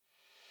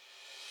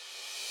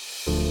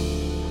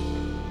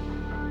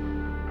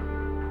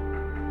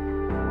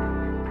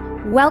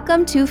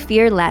Welcome to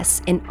Fear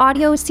Less, an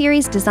audio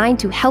series designed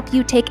to help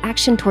you take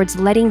action towards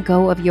letting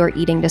go of your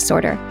eating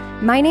disorder.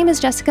 My name is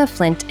Jessica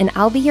Flint, and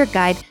I'll be your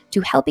guide to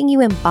helping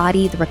you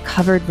embody the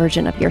recovered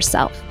version of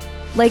yourself.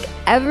 Like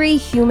every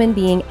human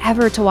being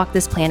ever to walk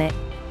this planet,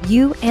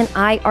 you and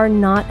I are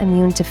not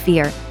immune to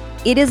fear.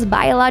 It is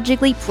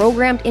biologically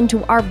programmed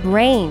into our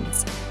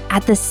brains.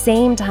 At the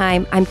same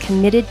time, I'm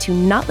committed to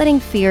not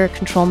letting fear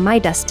control my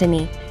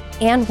destiny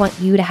and want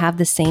you to have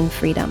the same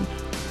freedom.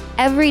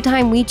 Every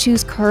time we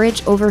choose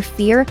courage over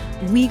fear,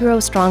 we grow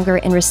stronger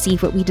and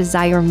receive what we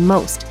desire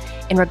most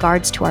in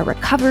regards to our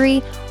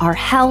recovery, our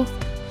health,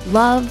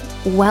 love,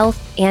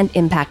 wealth, and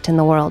impact in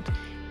the world.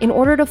 In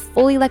order to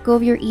fully let go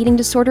of your eating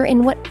disorder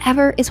and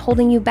whatever is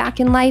holding you back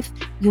in life,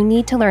 you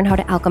need to learn how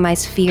to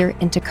alchemize fear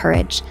into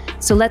courage.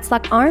 So let's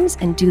lock arms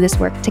and do this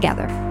work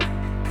together.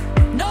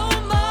 No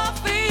more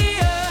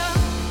fear.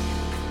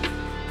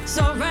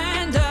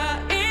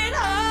 Surrender in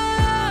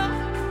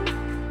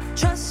her.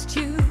 Trust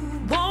you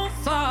won't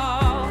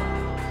fall.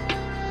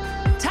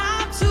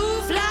 Time to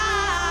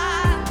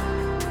fly.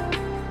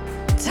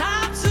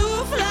 Time to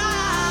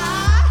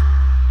fly.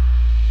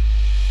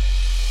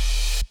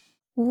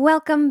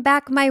 Welcome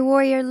back, my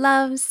warrior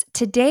loves.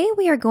 Today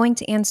we are going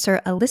to answer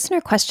a listener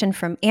question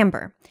from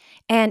Amber,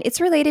 and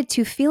it's related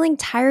to feeling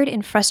tired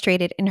and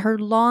frustrated in her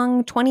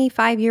long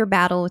 25-year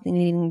battle with an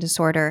eating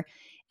disorder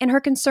and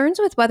her concerns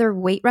with whether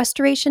weight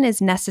restoration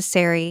is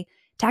necessary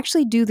to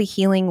actually do the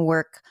healing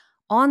work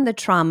on the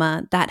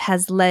trauma that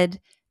has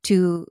led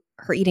to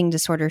her eating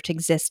disorder to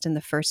exist in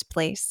the first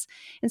place.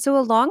 And so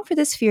along for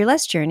this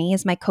fearless journey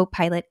is my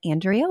co-pilot,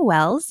 Andrea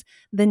Wells,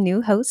 the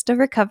new host of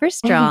Recover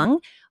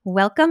Strong.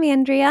 Welcome,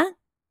 Andrea.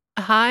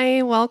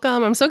 Hi,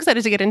 welcome. I'm so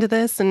excited to get into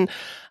this. And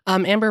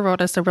Amber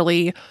wrote us a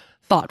really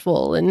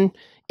thoughtful and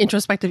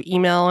introspective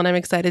email, and I'm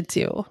excited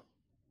to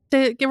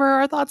give her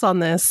our thoughts on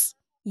this.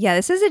 Yeah,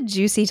 this is a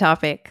juicy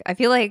topic. I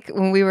feel like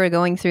when we were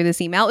going through this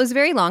email, it was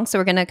very long, so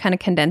we're going to kind of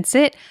condense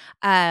it.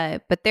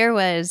 But there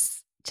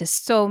was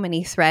just so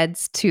many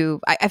threads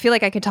I feel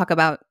like I could talk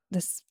about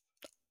this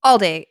all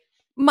day,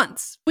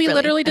 months. We really.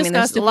 literally there's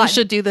discussed a if we lot.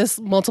 should do this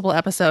multiple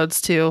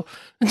episodes to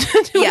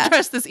Yeah.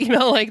 address this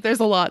email. Like,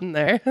 there's a lot in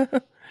there.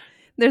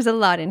 There's a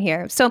lot in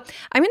here. So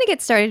I'm going to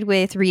get started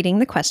with reading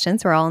the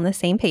questions. We're all on the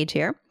same page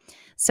here.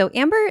 So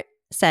Amber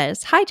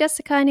says, "Hi,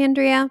 Jessica and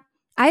Andrea.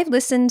 I've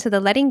listened to the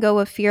Letting Go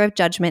of Fear of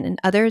Judgment and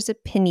Others'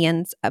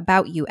 Opinions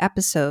About You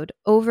episode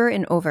over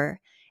and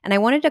over, and I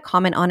wanted to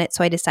comment on it,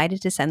 so I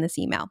decided to send this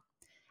email.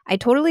 I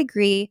totally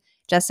agree,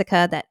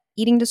 Jessica, that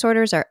eating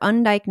disorders are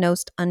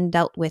undiagnosed,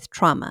 undealt with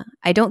trauma.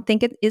 I don't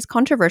think it is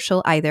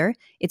controversial either.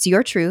 It's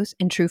your truth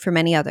and true for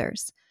many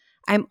others.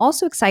 I'm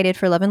also excited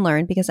for Love and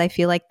Learn because I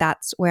feel like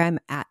that's where I'm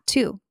at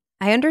too.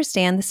 I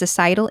understand the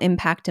societal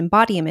impact and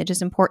body image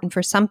is important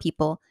for some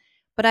people,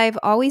 but I've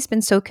always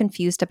been so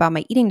confused about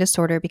my eating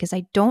disorder because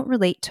I don't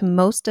relate to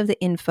most of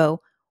the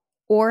info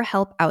or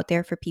help out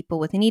there for people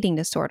with an eating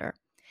disorder.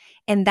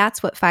 And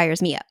that's what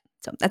fires me up.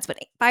 So that's what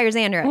fires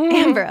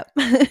Amber up.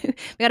 We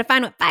got to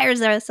find what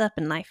fires us up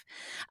in life.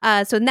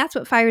 So that's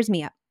what fires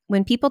me up.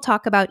 When people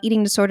talk about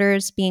eating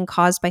disorders being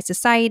caused by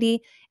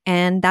society,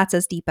 and that's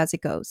as deep as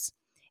it goes.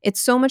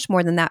 It's so much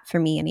more than that for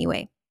me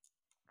anyway.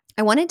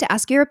 I wanted to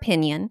ask your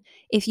opinion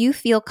if you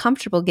feel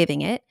comfortable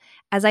giving it.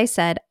 As I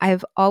said,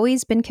 I've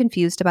always been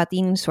confused about the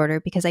eating disorder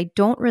because I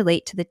don't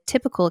relate to the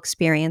typical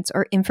experience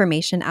or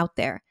information out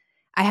there.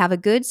 I have a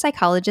good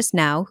psychologist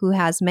now who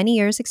has many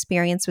years'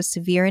 experience with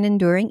severe and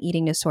enduring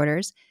eating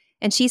disorders,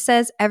 and she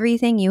says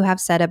everything you have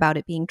said about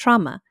it being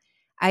trauma.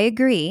 I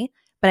agree,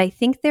 but I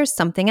think there's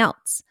something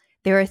else.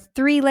 There are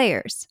 3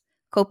 layers: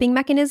 coping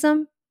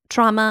mechanism,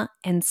 trauma,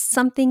 and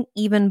something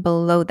even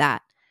below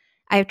that.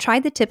 I have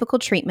tried the typical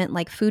treatment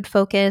like food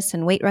focus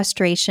and weight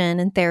restoration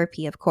and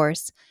therapy, of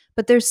course,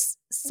 but there's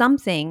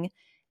something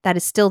that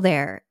is still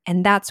there,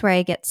 and that's where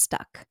I get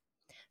stuck.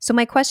 So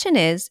my question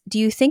is, do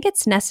you think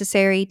it's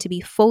necessary to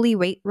be fully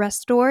weight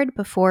restored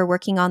before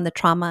working on the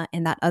trauma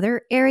in that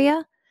other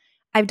area?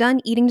 I've done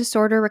eating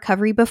disorder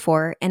recovery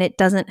before, and it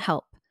doesn't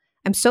help.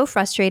 I'm so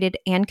frustrated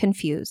and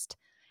confused.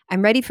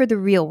 I'm ready for the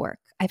real work.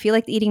 I feel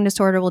like the eating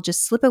disorder will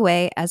just slip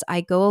away as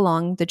I go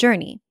along the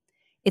journey.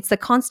 It's the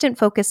constant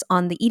focus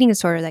on the eating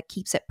disorder that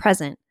keeps it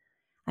present.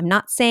 I'm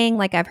not saying,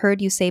 like I've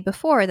heard you say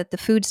before, that the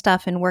food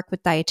stuff and work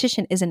with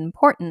dietitian isn't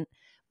important,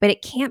 but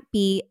it can't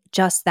be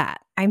just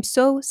that. I'm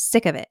so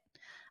sick of it.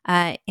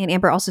 And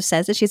Amber also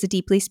says that she has a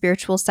deeply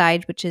spiritual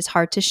side, which is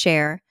hard to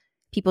share.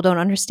 People don't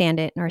understand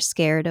it and are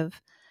scared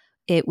of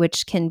it,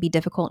 which can be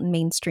difficult in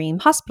mainstream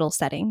hospital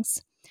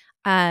settings.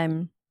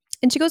 And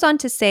she goes on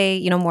to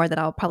say, more that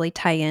I'll probably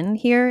tie in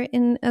here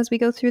as we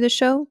go through the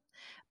show.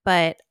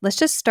 But let's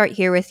just start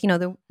here with,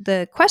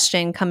 the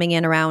question coming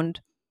in around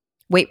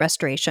weight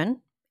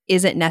restoration.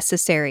 Is it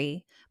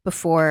necessary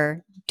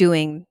to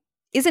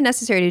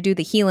do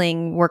the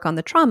healing work on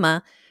the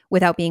trauma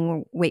without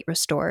being weight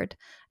restored?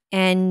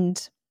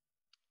 And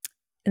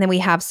then we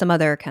have some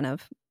other kind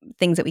of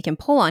things that we can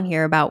pull on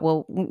here about,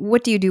 well,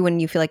 what do you do when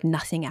you feel like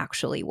nothing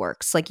actually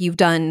works? Like you've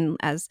done,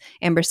 as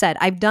Amber said,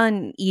 I've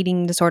done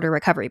eating disorder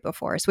recovery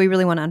before. So we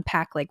really want to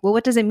unpack like, well,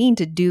 what does it mean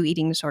to do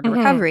eating disorder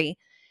recovery?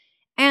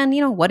 And,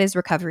 what is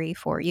recovery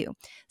for you?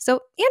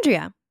 So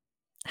Andrea,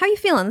 how are you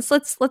feeling?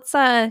 Let's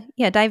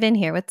dive in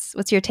here.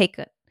 What's your take,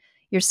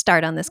 your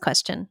start on this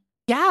question?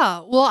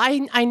 Yeah. Well,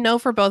 I know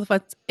for both of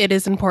us, it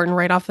is important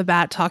right off the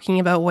bat talking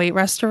about weight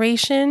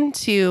restoration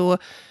to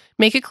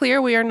make it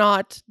clear we are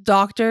not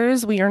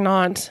doctors, we are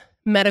not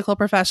medical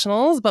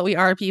professionals, but we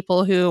are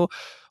people who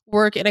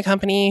work in a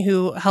company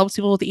who helps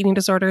people with eating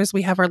disorders.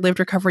 We have our lived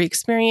recovery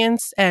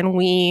experience and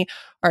we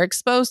are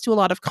exposed to a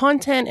lot of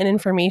content and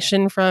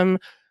information from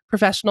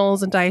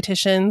professionals and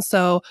dietitians.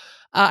 So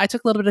I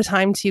took a little bit of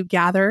time to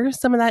gather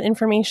some of that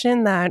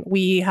information that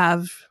we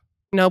have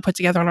put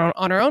together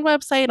on our own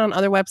website, on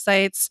other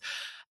websites,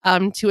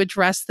 to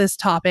address this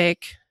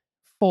topic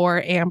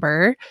for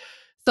Amber.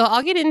 So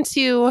I'll get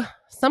into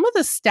some of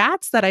the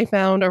stats that I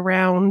found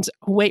around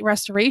weight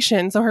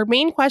restoration. So her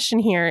main question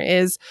here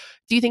is,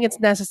 do you think it's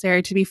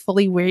necessary to be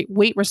fully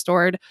weight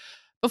restored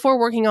before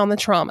working on the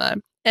trauma?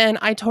 And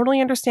I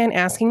totally understand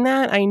asking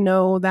that. I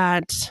know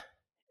that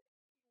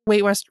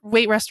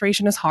weight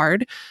restoration is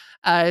hard.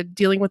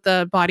 Dealing with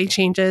the body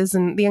changes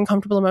and the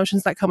uncomfortable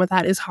emotions that come with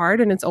that is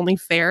hard. And it's only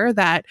fair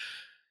that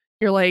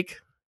you're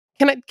like,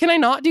 can I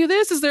not do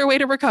this? Is there a way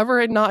to recover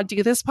and not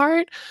do this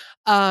part?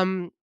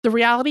 The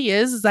reality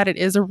is that it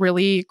is a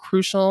really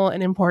crucial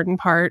and important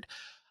part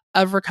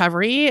of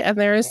recovery. And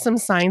there is some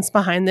science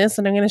behind this.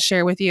 And I'm going to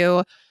share with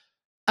you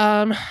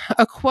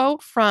a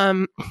quote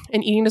from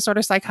an eating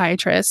disorder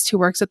psychiatrist who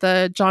works at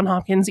the Johns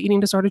Hopkins Eating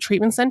Disorder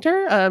Treatment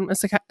Center,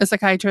 a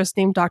psychiatrist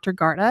named Dr.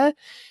 Garda.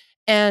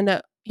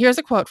 And here's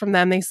a quote from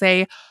them. They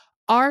say,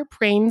 "Our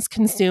brains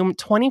consume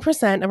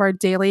 20% of our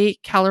daily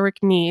caloric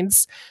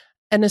needs,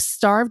 and a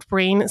starved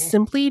brain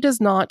simply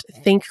does not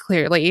think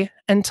clearly,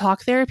 and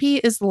talk therapy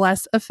is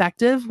less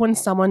effective when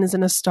someone is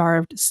in a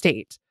starved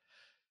state."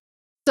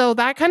 So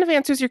that kind of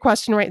answers your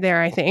question right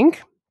there, I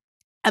think.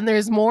 And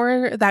there's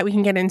more that we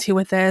can get into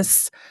with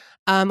this.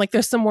 Like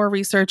there's some more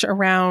research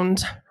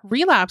around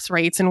relapse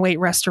rates and weight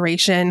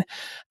restoration.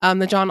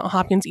 The Johns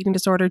Hopkins Eating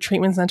Disorder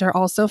Treatment Center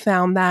also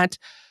found that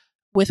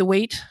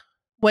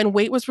when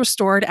weight was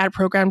restored at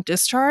program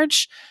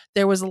discharge,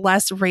 there was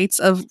less rates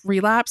of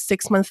relapse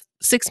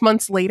 6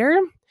 months later.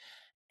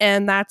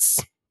 And that's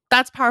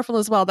powerful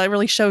as well. That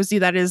really shows you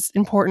that is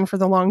important for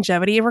the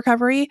longevity of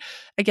recovery.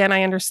 Again,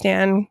 I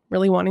understand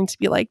really wanting to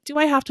be like, do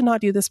I have to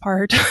not do this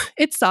part?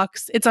 It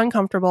sucks. It's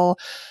uncomfortable,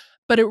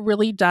 but it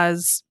really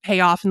does pay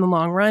off in the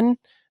long run,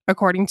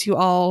 according to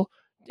all,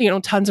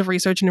 tons of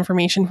research and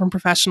information from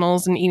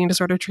professionals and eating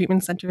disorder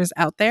treatment centers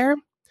out there.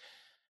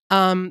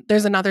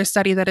 There's another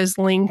study that has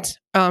linked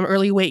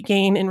early weight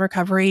gain in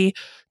recovery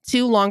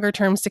to longer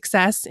term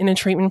success in a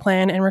treatment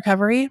plan and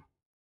recovery.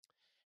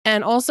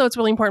 And also, it's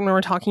really important when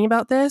we're talking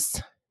about this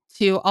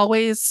to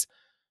always,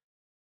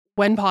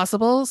 when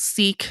possible,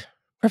 seek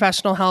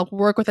professional help,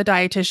 work with a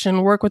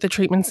dietitian, work with a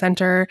treatment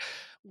center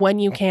when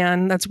you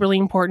can. That's really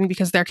important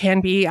because there can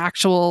be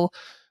actual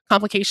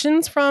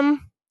complications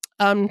from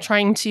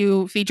trying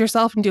to feed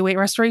yourself and do weight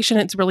restoration.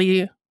 It's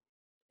really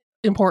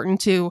important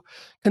to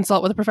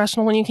consult with a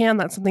professional when you can.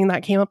 That's something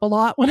that came up a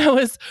lot when I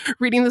was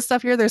reading this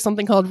stuff here. There's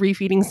something called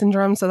refeeding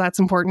syndrome, so that's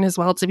important as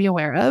well to be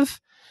aware of.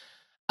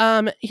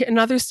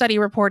 Another study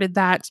reported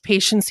that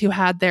patients who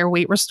had their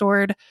weight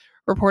restored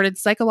reported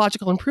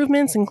psychological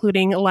improvements,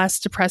 including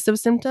less depressive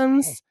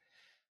symptoms.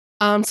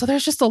 So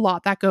there's just a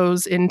lot that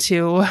goes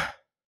into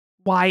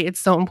why it's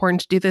so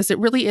important to do this. It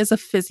really is a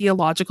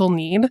physiological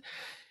need.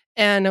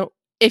 And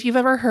if you've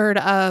ever heard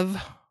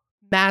of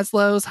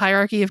Maslow's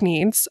hierarchy of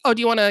needs. Oh,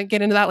 do you want to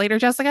get into that later,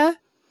 Jessica?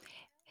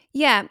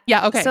 Yeah.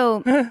 Yeah, okay.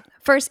 So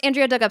first,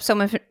 Andrea dug up so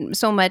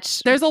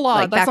much. There's a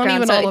lot. Like, that's not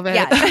even all of it.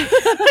 Yeah.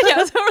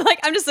 Yeah. So we're like,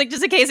 I'm just like,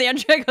 just in case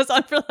Andrea goes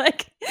on for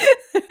like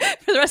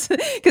for the rest of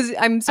it, because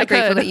I'm so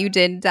grateful that you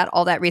did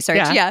all that research.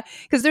 Yeah.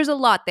 Because there's a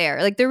lot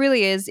there. Like there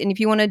really is. And if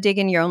you want to dig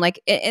in your own, like,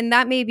 and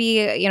that may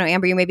be,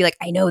 Amber, you may be like,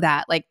 I know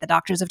that. Like the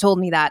doctors have told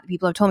me that. The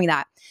people have told me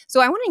that.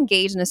 So I want to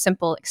engage in a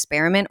simple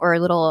experiment or a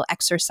little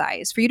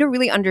exercise for you to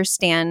really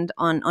understand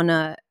on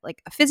a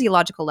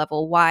physiological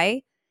level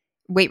why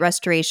weight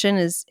restoration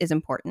is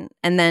important.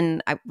 And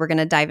then we're going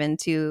to dive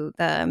into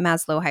the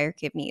Maslow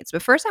hierarchy of needs.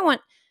 But first, I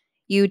want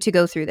you to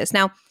go through this.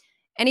 Now,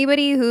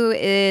 anybody who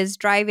is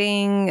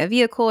driving a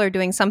vehicle or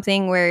doing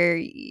something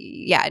where,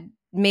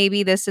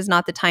 maybe this is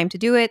not the time to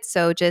do it.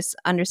 So just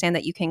understand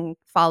that you can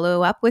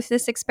follow up with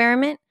this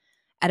experiment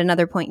at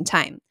another point in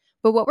time.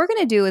 But what we're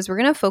going to do is we're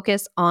going to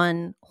focus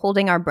on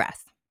holding our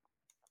breath.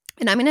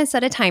 And I'm going to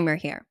set a timer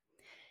here.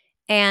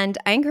 And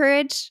I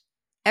encourage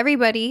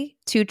everybody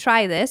to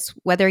try this,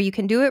 whether you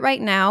can do it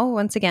right now.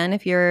 Once again,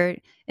 if you're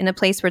in a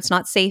place where it's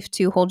not safe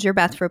to hold your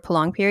breath for a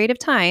prolonged period of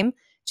time,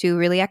 to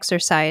really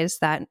exercise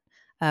that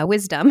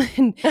wisdom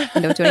and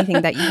don't do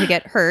anything that you could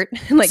get hurt,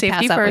 like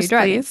safety pass out first,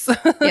 while you're driving.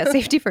 please. Yeah,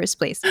 safety first,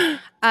 please.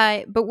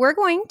 But we're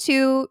going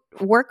to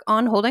work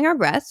on holding our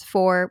breath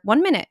for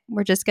 1 minute.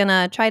 We're just going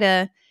to try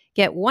to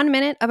get 1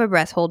 minute of a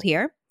breath hold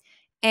here.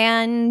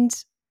 And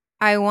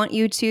I want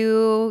you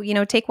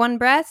to, take one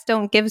breath.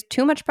 Don't give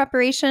too much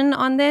preparation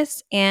on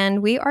this.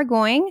 And we are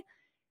going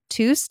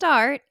to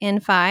start in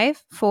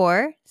 5,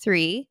 4,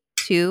 3,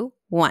 2,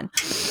 1.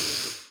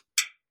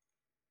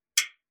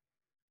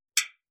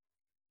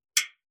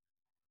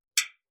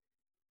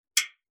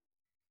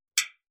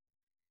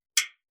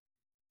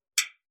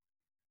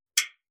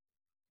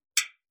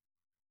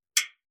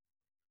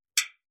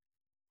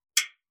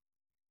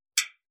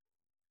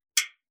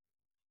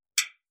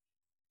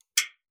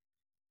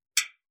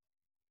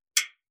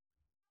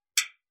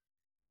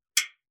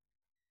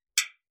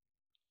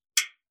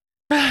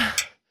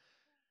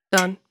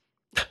 Done.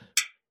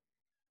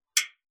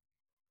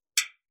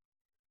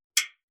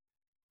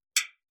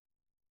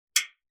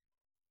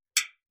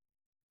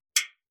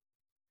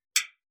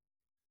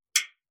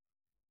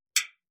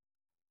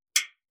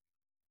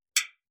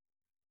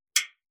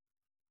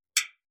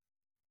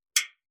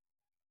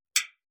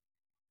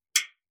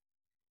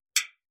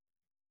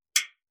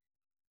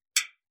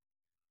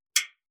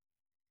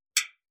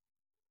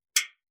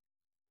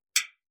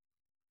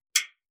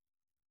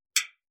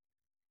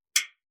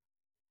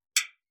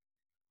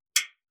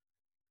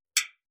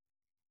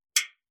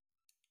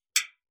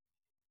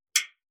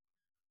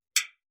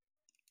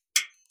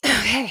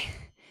 Okay.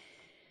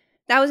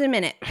 That was a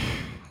minute.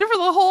 For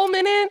the whole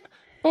minute?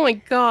 Oh my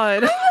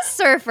God. I'm a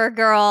surfer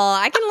girl.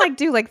 I can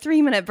do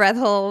 3-minute breath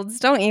holds.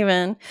 Don't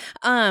even.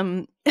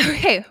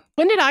 Okay.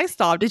 When did I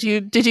stop? Did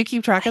you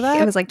keep track of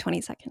that? It was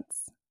 20 seconds.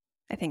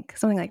 I think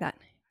something like that.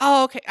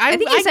 Oh, okay. I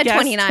think you said guessed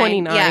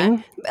 29. Yeah.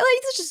 But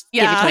let's just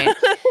give it 29.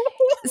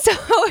 So,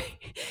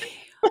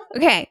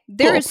 okay,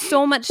 there is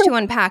so much to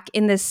unpack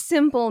in this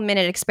simple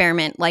minute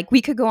experiment.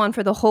 We could go on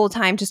for the whole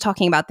time just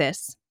talking about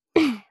this.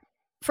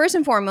 First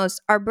and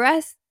foremost, our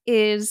breath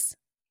is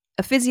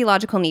a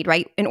physiological need,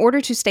 right? In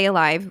order to stay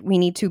alive, we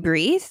need to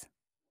breathe.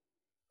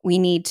 We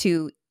need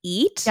to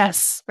eat.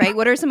 Yes. Right?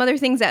 What are some other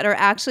things that are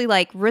actually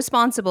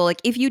responsible?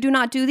 If you do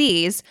not do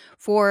these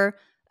for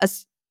a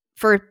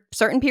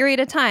certain period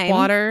of time.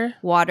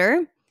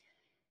 Water.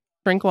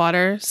 Drink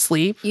water.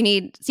 Sleep. You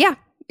need, yeah,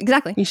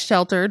 exactly. Be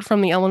sheltered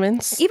from the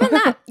elements. Even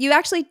that, you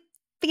actually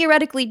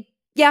theoretically,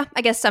 yeah,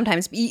 I guess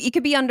sometimes you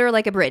could be under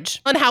a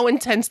bridge. On how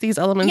intense these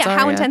elements are. Yeah,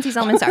 how intense these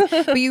elements are.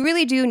 But you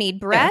really do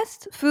need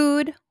breath,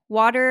 food,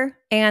 water,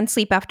 and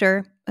sleep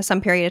after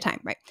some period of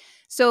time, right?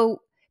 So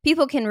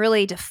people can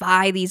really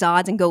defy these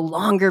odds and go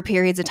longer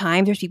periods of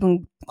time. There's people who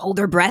can hold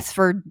their breath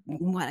for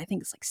I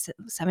think it's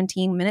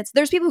 17 minutes.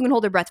 There's people who can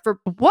hold their breath for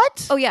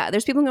what? Oh yeah,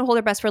 there's people who can hold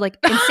their breath for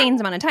insane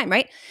amount of time,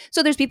 right?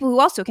 So there's people who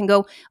also can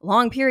go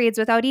long periods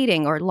without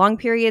eating or long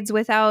periods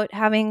without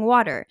having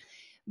water.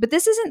 But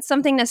this isn't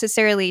something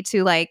necessarily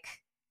to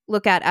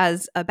look at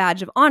as a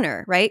badge of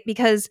honor, right?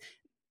 Because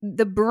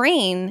the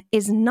brain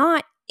is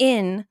not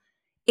in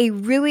a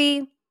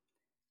really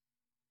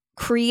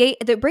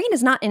the brain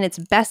is not in its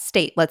best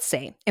state, let's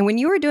say. And when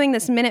you were doing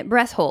this minute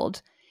breath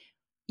hold,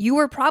 you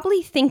were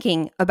probably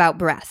thinking about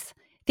breath,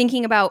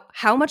 thinking about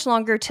how much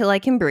longer till I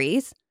can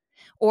breathe,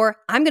 or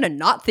I'm going to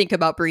not think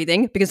about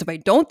breathing because if I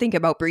don't think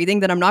about breathing,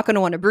 then I'm not going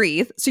to want to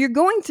breathe. So you're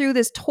going through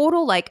this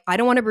total I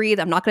don't want to breathe.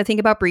 I'm not going to think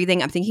about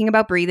breathing. I'm thinking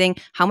about breathing.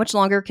 How much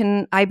longer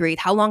can I breathe?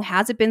 How long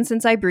has it been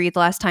since I breathed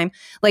last time?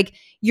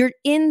 You're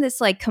in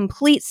this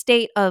complete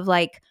state of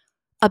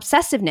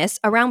obsessiveness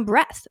around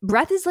breath.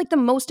 Breath is the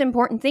most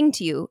important thing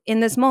to you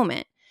in this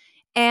moment.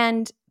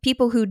 And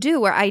people who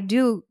do, or I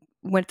do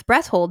with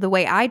breath hold, the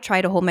way I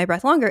try to hold my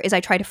breath longer is I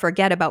try to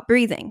forget about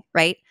breathing,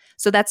 right?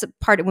 So that's a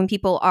part of when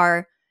people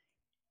are,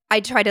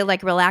 I try to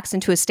relax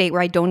into a state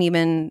where I don't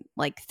even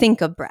think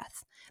of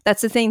breath.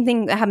 That's the same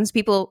thing that happens to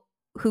people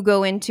who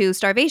go into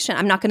starvation.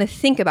 I'm not going to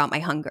think about my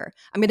hunger.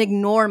 I'm going to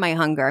ignore my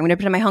hunger. I'm going to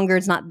pretend my hunger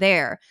is not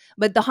there.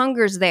 But the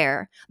hunger's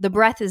there. The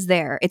breath is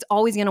there. It's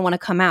always going to want to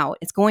come out.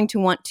 It's going to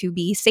want to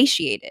be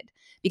satiated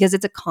because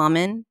it's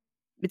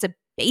a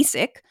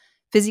basic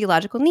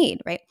physiological need,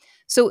 right?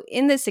 So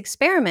in this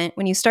experiment,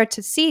 when you start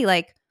to see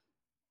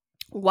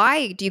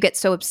why do you get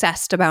so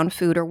obsessed about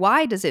food, or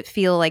why does it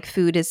feel like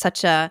food is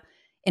such an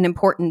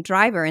important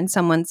driver in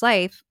someone's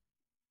life?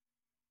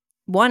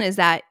 One is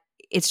that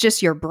it's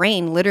just your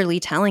brain literally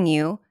telling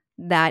you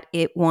that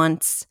it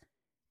wants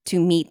to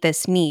meet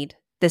this need,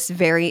 this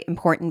very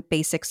important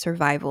basic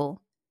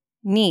survival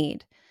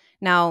need.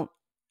 Now,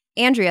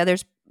 Andrea, do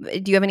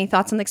you have any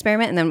thoughts on the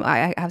experiment? And then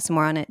I have some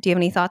more on it. Do you have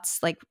any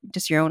thoughts,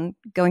 just your own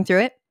going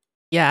through it?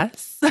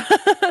 Yes.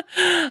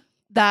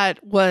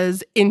 That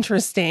was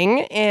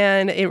interesting.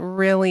 And it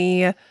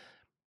really,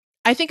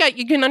 I think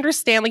you can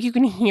understand, you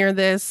can hear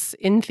this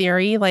in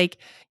theory.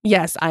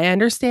 Yes, I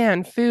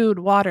understand food,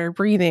 water,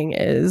 breathing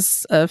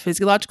is a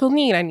physiological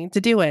need. I need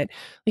to do it.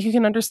 You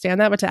can understand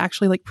that, but to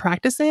actually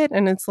practice it.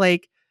 And it's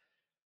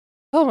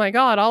oh my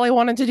God, all I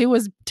wanted to do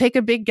was take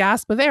a big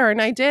gasp of air.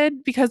 And I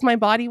did because my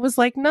body was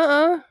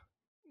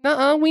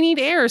nuh-uh, we need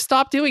air.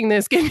 Stop doing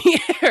this. Give me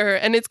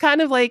air. And it's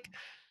kind of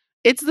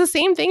it's the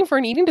same thing for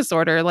an eating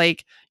disorder.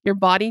 Your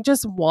body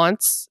just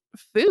wants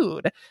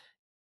food.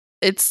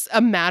 it's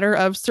a matter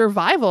of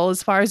survival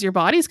as far as your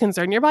body's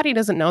concerned. Your body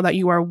doesn't know that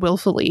you are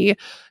willfully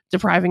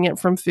depriving it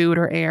from food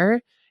or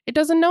air. It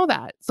doesn't know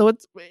that. So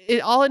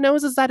all it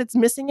knows is that it's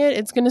missing it.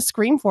 It's going to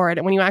scream for it.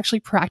 And when you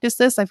actually practice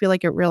this, I feel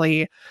like it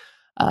really,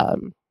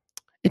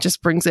 it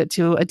just brings it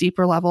to a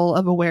deeper level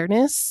of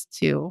awareness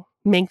to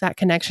make that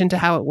connection to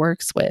how it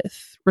works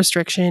with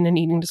restriction and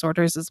eating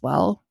disorders as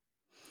well.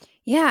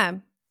 Yeah.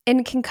 And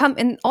it can come,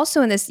 and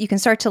also in this, you can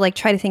start to like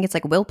try to think it's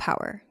like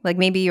willpower. Like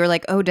maybe you're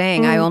like, oh,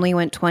 dang, I only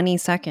went 20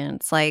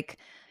 seconds. Like,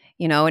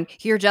 you know, and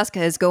here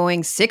Jessica is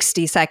going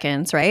 60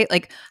 seconds, right?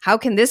 Like, how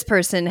can this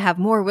person have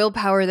more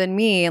willpower than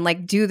me and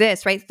like do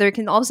this, right? There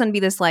can all of a sudden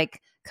be this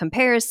like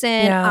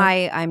comparison.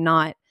 Yeah. I'm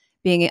not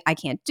being, I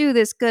can't do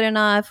this good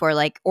enough, or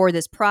like, or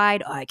this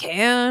pride, I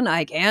can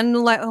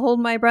hold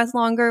my breath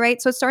longer,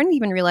 right? So it's starting to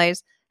even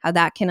realize how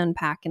that can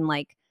unpack and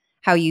like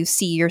how you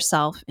see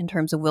yourself in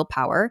terms of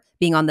willpower,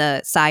 being on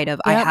the side of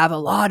I have a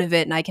lot of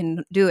it and I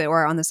can do it,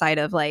 or on the side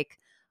of like,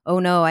 oh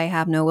no, I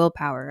have no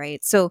willpower,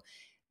 right? So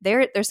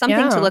there's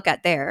something to look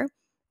at there.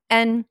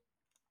 And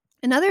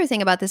another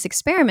thing about this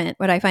experiment,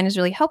 what I find is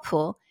really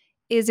helpful,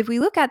 is if we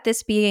look at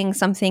this being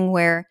something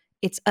where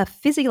it's a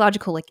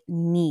physiological like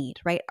need,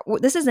 right?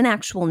 This is an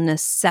actual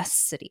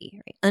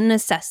necessity, right? A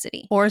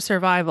necessity. For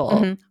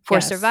survival. For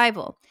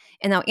survival.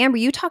 And now, Amber,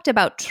 you talked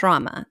about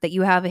trauma, that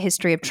you have a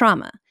history of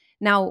trauma.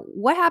 Now,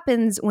 what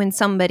happens when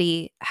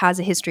somebody has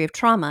a history of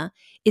trauma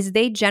is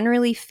they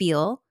generally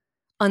feel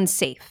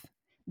unsafe.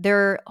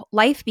 Their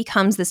life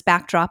becomes this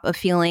backdrop of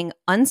feeling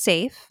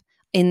unsafe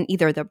in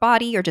either their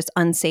body or just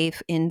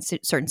unsafe in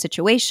certain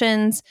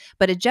situations,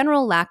 but a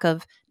general lack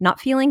of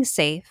not feeling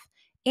safe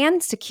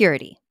and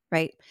security,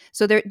 right?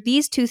 So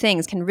these two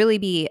things can really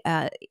be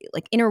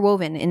like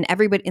interwoven in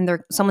everybody in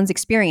someone's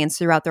experience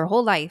throughout their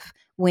whole life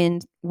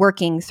when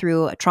working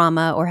through a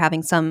trauma or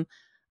having some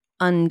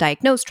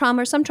undiagnosed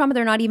trauma or some trauma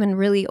they're not even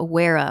really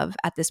aware of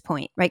at this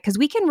point, right? Because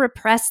we can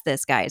repress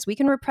this, guys. We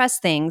can repress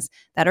things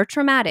that are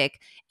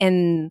traumatic,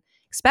 and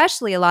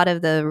especially a lot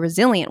of the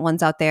resilient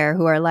ones out there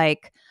who are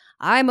like,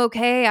 I'm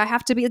okay, I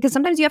have to be, because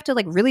sometimes you have to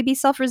like really be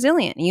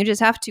self-resilient and you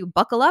just have to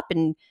buckle up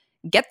and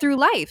get through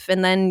life,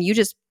 and then you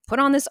just put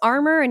on this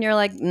armor and you're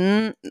like,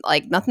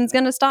 like nothing's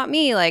gonna stop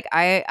me, like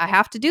I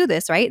have to do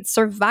this, right? It's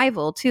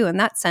survival too, in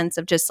that sense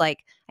of just like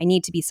I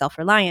need to be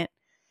self-reliant.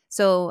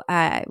 So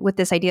with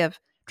this idea of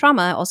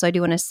trauma, also I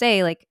do want to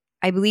say, like,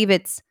 I believe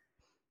it's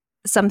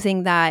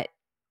something that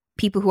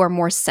people who are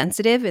more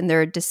sensitive in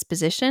their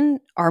disposition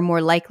are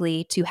more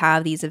likely to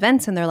have these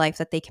events in their life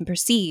that they can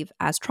perceive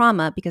as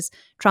trauma, because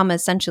trauma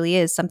essentially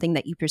is something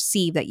that you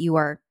perceive that you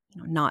are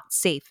not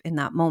safe in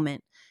that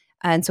moment.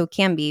 And so it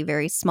can be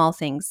very small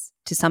things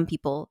to some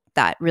people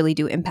that really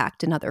do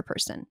impact another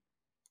person.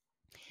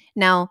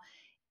 Now,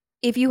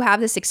 if you have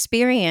this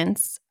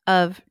experience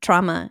of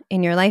trauma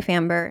in your life,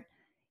 Amber,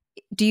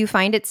 do you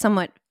find it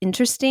somewhat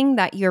interesting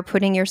that you're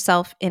putting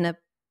yourself in a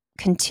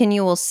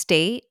continual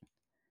state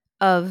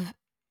of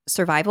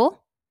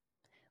survival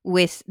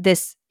with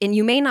this? And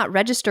you may not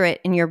register it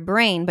in your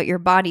brain, but your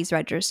body's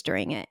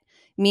registering it.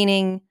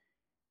 Meaning,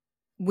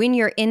 when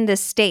you're in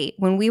this state,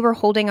 when we were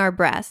holding our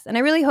breath, and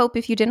I really hope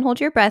if you didn't hold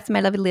your breath,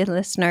 my lovely little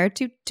listener,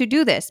 to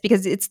do this,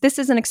 because this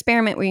is an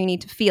experiment where you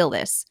need to feel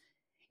this.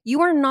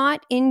 You are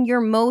not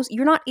you're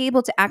not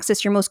able to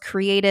access your most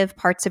creative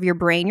parts of your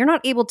brain. You're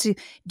not able to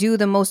do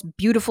the most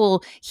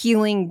beautiful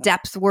healing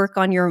depth work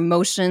on your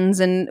emotions.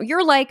 And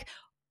you're like,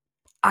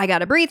 I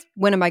gotta breathe.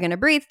 When am I gonna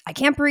breathe? I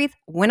can't breathe.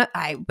 But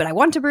I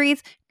want to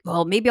breathe.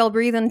 Well, maybe I'll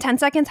breathe in 10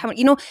 seconds.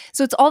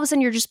 So it's all of a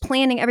sudden you're just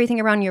planning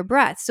everything around your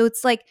breath. So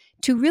it's like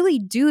to really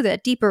do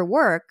that deeper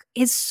work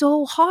is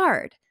so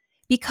hard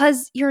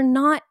because you're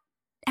not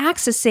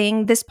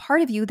accessing this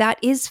part of you that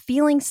is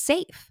feeling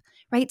safe,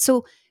 right?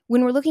 So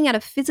when we're looking at a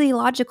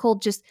physiological,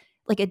 just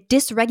like a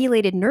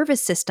dysregulated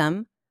nervous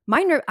system,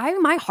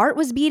 my heart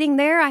was beating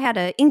there. I had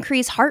an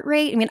increased heart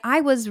rate. I mean, I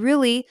was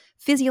really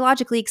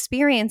physiologically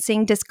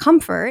experiencing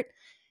discomfort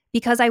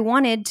because I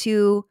wanted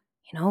to,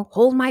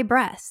 hold my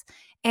breath.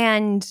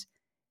 And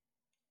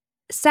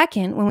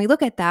second, when we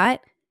look at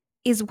that,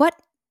 is what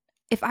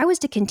if I was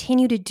to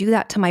continue to do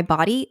that to my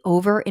body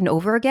over and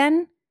over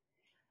again,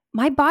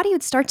 my body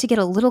would start to get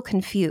a little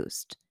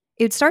confused.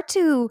 It would start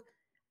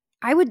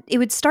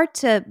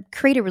to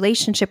create a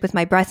relationship with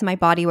my breath and my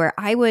body where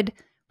I would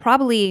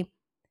probably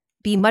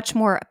be much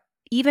more,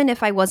 even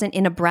if I wasn't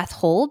in a breath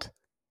hold,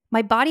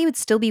 my body would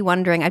still be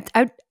wondering.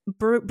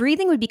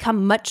 Breathing would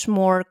become much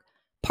more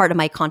part of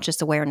my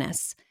conscious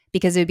awareness,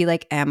 because it would be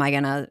like, am I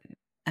gonna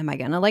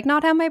like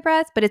not have my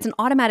breath? But it's an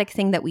automatic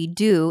thing that we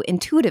do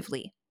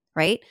intuitively,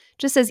 right?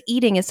 Just as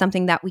eating is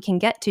something that we can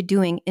get to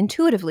doing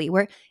intuitively,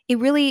 where it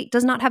really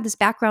does not have this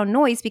background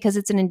noise because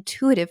it's an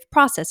intuitive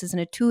process, it's an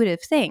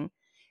intuitive thing.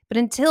 But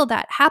until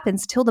that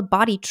happens, till the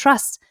body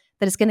trusts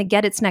that it's going to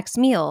get its next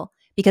meal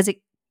because it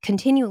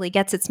continually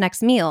gets its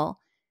next meal,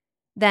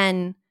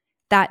 then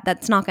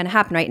that's not going to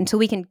happen, right?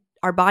 Until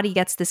our body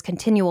gets this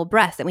continual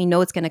breath that we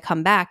know it's going to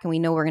come back and we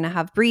know we're going to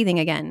have breathing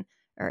again,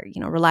 or,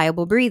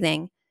 reliable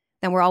breathing,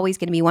 then we're always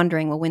going to be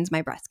wondering, well, when's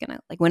my breath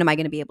when am I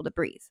going to be able to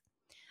breathe?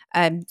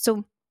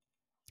 So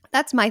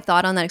that's my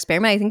thought on that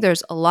experiment. I think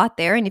there's a lot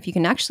there. And if you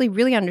can actually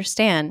really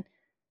understand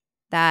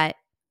that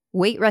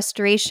weight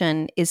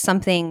restoration is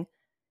something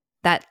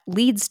that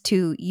leads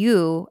to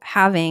you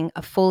having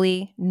a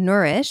fully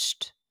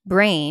nourished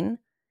brain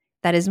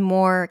that is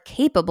more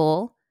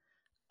capable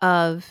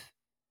of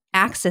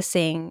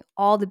accessing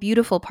all the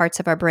beautiful parts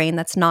of our brain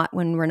that's not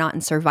when we're not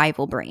in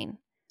survival brain,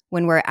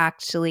 when we're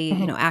actually,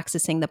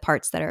 accessing the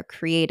parts that are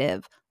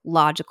creative,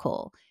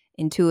 logical,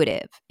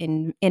 intuitive,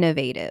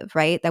 innovative,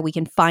 right? That we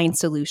can find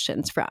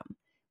solutions from.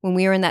 When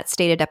we were in that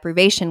state of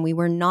deprivation, we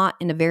were not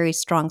in a very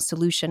strong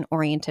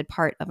solution-oriented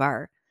part of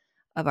our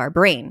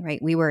brain,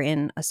 right? We were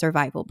in a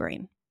survival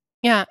brain.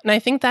 Yeah, and I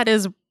think that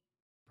is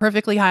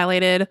perfectly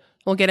highlighted.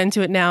 We'll get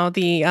into it now.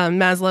 The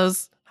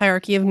Maslow's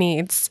hierarchy of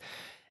needs,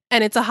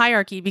 and it's a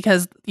hierarchy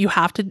because you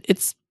have to.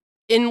 It's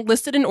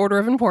listed in order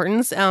of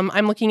importance.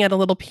 I'm looking at a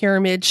little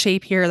pyramid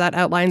shape here that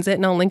outlines it,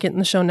 and I'll link it in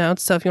the show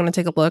notes. So if you want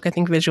to take a look, I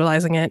think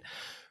visualizing it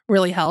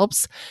really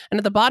helps. And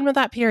at the bottom of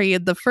that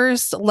period, the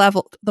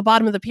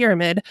bottom of the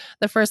pyramid,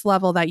 the first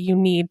level that you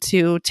need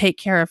to take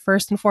care of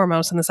first and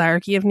foremost in this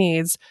hierarchy of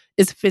needs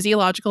is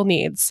physiological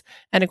needs.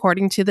 And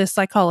according to this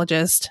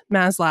psychologist,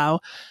 Maslow,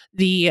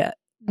 the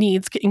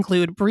needs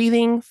include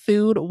breathing,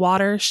 food,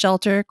 water,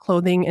 shelter,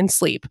 clothing, and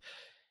sleep.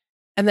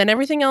 And then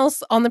everything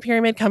else on the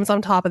pyramid comes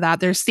on top of that.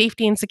 There's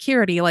safety and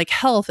security, like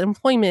health,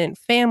 employment,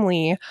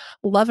 family.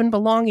 Love and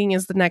belonging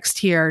is the next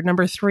tier,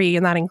 number 3,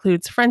 and that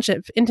includes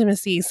friendship,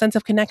 intimacy, sense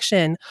of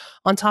connection.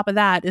 On top of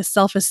that is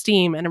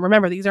self-esteem. And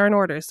remember, these are in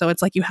order. So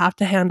it's like you have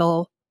to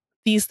handle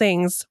these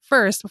things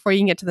first before you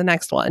can get to the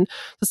next one.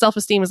 So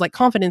self-esteem is like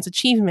confidence,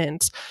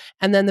 achievement.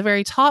 And then the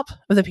very top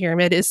of the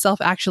pyramid is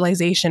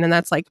self-actualization. And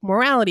that's like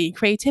morality,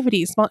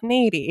 creativity,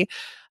 spontaneity,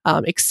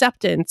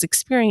 acceptance,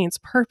 experience,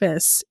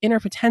 purpose,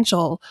 inner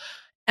potential.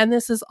 And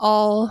this is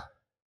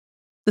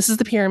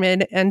the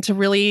pyramid. And to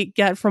really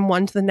get from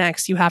one to the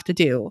next, you have to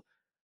do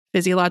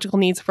physiological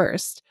needs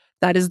first.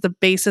 That is the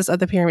basis of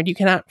the pyramid. You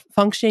cannot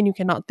function, you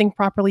cannot think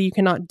properly, you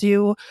cannot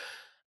do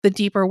the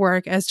deeper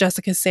work, as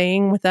Jessica's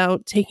saying,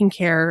 without taking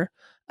care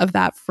of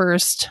that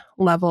first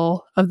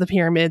level of the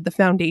pyramid, the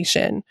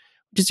foundation,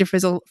 which is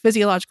your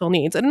physiological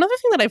needs. And another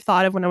thing that I've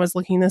thought of when I was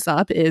looking this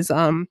up is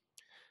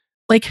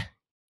like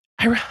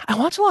I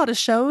watch a lot of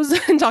shows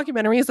and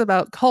documentaries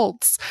about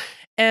cults,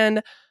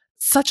 and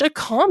such a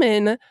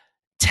common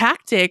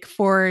tactic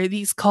for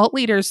these cult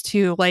leaders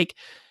to like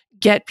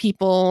get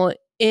people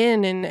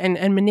in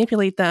and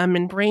manipulate them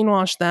and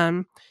brainwash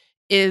them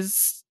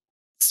is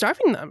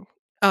starving them,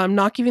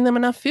 not giving them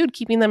enough food,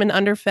 keeping them in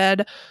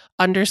underfed,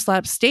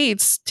 underslept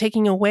states,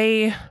 taking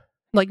away,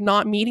 like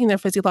not meeting their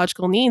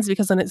physiological needs,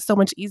 because then it's so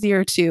much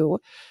easier to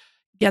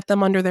get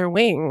them under their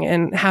wing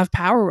and have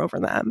power over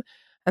them.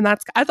 And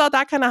I thought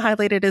that kind of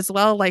highlighted as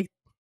well, like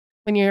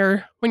when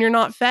you're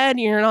not fed,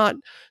 you're not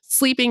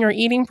sleeping or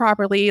eating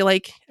properly,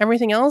 like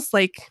everything else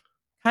like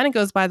kind of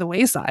goes by the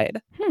wayside.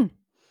 Kind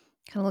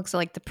of looks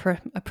like the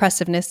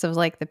oppressiveness of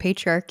like the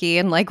patriarchy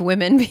and like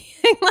women being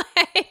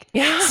like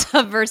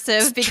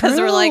subversive because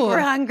we're like, we're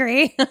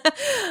hungry.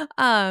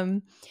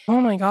 Oh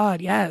my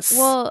God, yes.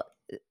 Well,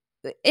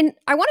 and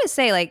I want to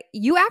say, like,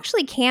 you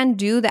actually can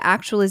do the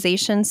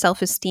actualization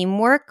self-esteem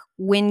work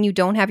when you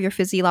don't have your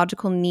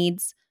physiological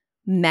needs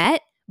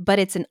met, but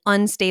it's an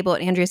unstable,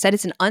 Andrea said,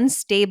 it's an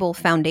unstable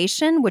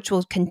foundation, which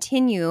will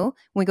continue. When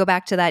we go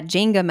back to that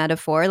Jenga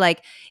metaphor,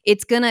 like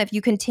it's gonna, if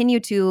you continue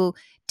to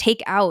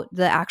take out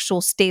the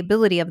actual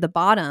stability of the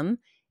bottom,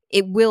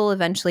 it will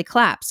eventually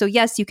collapse. So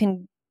yes, you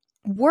can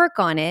work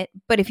on it,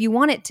 but if you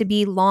want it to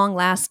be long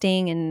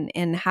lasting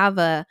and have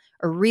a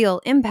real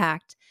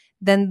impact,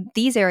 then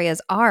these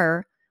areas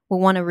will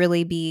want to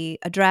really be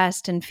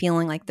addressed and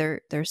feeling like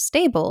they're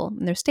stable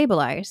and they're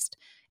stabilized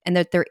and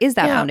that there is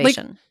that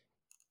foundation.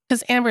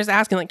 Because Amber's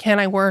asking, like,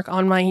 can I work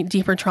on my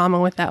deeper trauma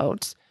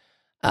without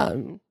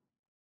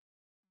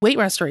weight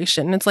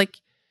restoration? And it's like,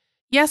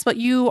 yes, but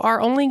you are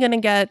only going to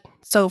get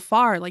so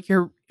far. Like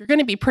you're going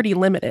to be pretty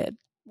limited.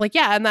 Like,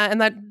 yeah, and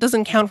that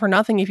doesn't count for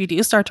nothing if you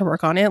do start to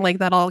work on it. Like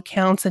that all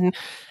counts and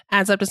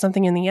adds up to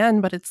something in the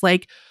end. But it's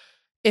like,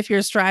 if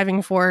you're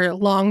striving for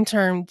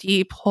long-term,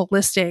 deep,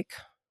 holistic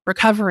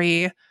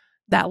recovery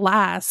that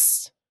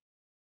lasts,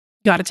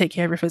 you got to take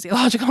care of your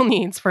physiological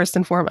needs first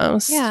and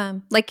foremost. Yeah.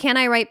 Like, can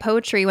I write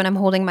poetry when I'm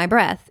holding my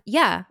breath?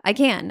 Yeah, I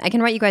can. I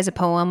can write you guys a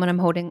poem when I'm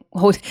holding. I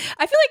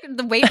feel like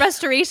the weight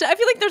restoration, I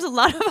feel like there's a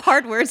lot of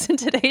hard words in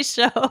today's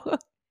show.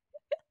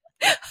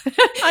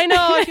 I know.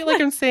 I feel like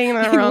I'm saying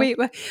that wrong.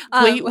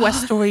 Weight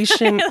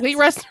restoration. Weight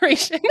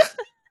restoration.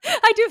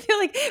 I do feel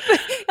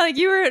like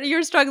you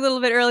were struggling a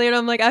little bit earlier, and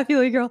I'm like, I feel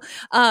like, girl.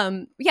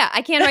 Yeah,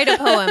 I can write a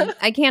poem.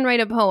 I can write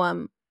a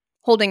poem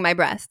holding my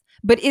breath.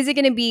 But is it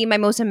going to be my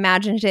most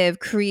imaginative,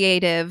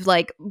 creative,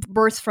 like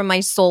birth from my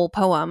soul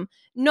poem?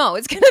 No,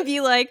 it's going to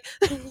be like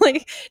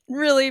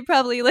really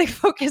probably like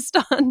focused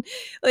on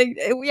like,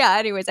 yeah,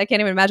 anyways, I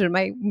can't even imagine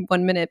what my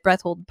 1 minute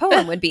breath hold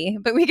poem would be,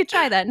 but we could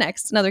try that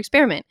next, another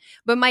experiment.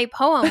 But my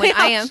poem, when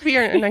I am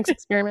your next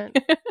experiment,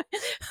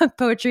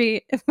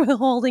 poetry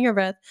holding your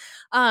breath.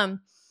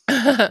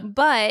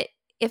 But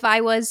if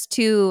I was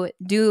to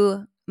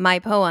do my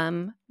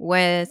poem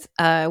with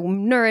a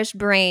nourished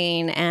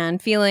brain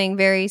and feeling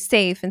very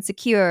safe and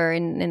secure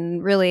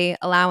and really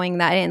allowing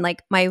that in,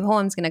 like my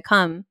poem's going to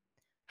come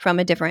from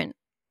a different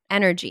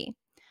energy.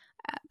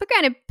 But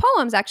granted,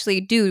 poems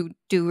actually do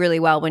really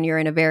well when you're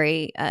in a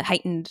very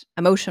heightened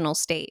emotional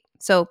state.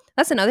 So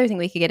that's another thing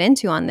we could get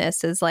into on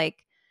this is like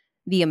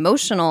the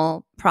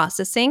emotional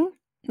processing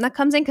that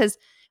comes in, because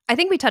I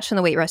think we touched on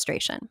the weight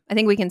restoration. I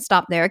think we can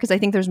stop there because I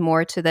think there's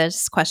more to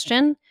this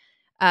question.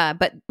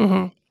 But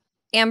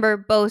Amber,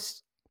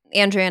 both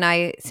Andrea and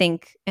I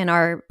think in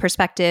our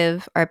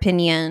perspective, our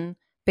opinion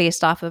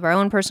based off of our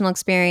own personal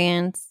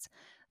experience,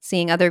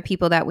 seeing other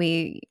people that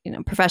we,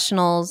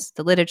 professionals,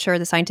 the literature,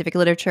 the scientific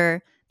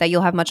literature, that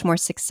you'll have much more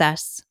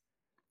success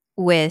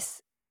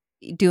with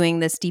doing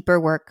this deeper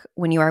work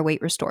when you are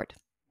weight restored.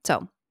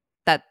 So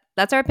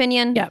that's our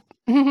opinion. Yep.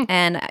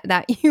 And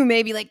that you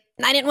may be like,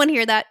 I didn't want to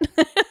hear that.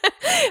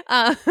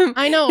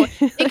 I know.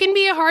 It can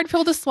be a hard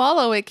pill to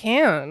swallow. It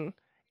can.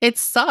 It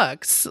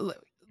sucks. The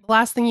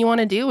last thing you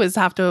want to do is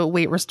have to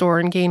weight restore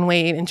and gain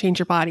weight and change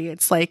your body.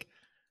 It's like,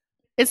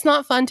 it's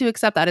not fun to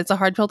accept that. It's a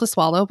hard pill to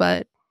swallow,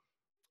 but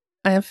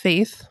I have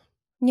faith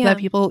that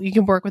people, you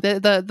can work with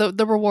it.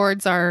 The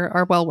rewards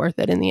are well worth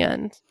it in the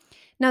end.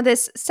 Now,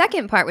 this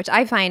second part, which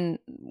I find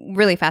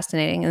really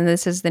fascinating, and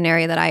this is an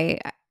area that I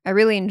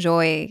really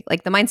enjoy,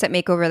 like the mindset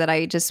makeover that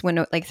I just went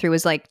like through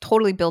is like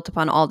totally built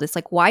upon all this.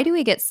 Like, why do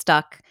we get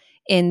stuck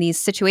in these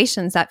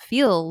situations that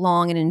feel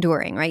long and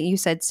enduring, right? You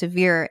said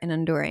severe and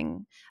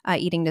enduring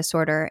eating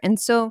disorder. And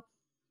so,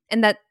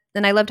 and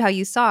I loved how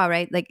you saw,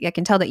 right? Like I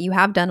can tell that you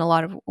have done a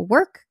lot of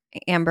work,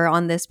 Amber,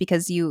 on this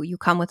because you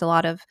come with a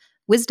lot of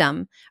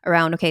wisdom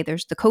around, okay,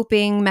 there's the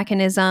coping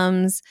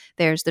mechanisms,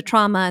 there's the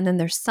trauma, and then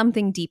there's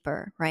something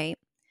deeper, right?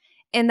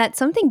 And that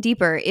something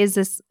deeper is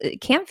this,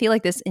 it can't feel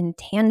like this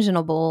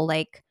intangible,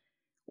 like,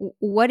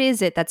 what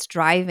is it that's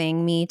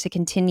driving me to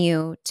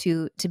continue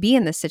to be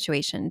in this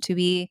situation, to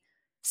be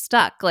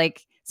stuck?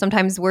 Like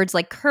sometimes words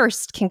like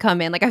cursed can come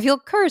in. Like I feel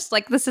cursed,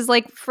 like this is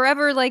like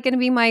forever like going to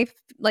be my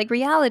like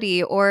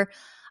reality, or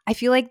I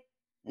feel like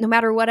no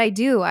matter what I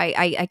do,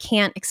 I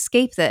can't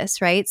escape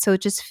this, right? So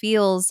it just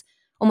feels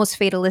almost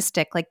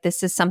fatalistic, like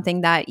this is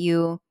something that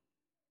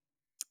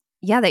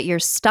that you're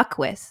stuck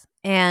with.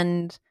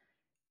 And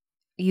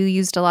you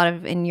used a lot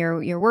of in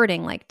your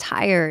wording, like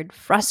tired,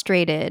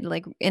 frustrated,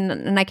 like,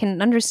 and I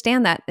can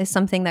understand that is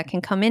something that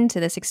can come into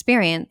this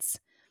experience.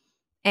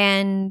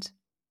 And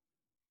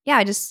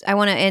yeah, I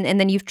want to, and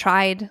then you've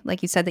tried,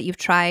 like you said, that you've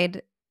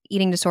tried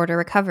eating disorder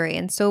recovery.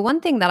 And so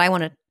one thing that I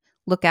want to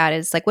look at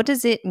is like, what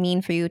does it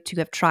mean for you to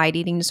have tried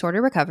eating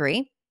disorder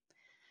recovery?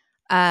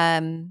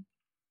 There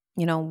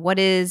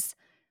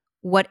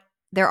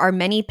are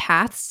many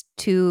paths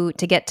to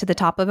get to the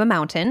top of a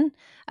mountain.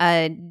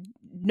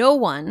 No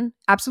one,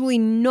 absolutely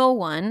no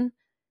one,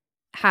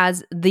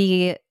 has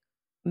the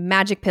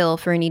magic pill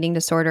for an eating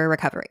disorder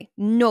recovery.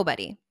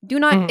 Nobody. Do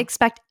not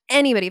expect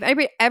anybody. If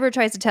anybody ever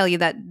tries to tell you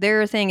that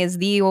their thing is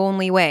the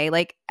only way,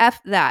 like F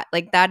that.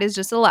 Like that is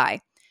just a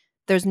lie.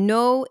 There's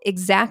no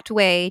exact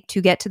way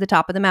to get to the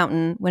top of the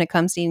mountain when it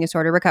comes to eating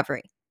disorder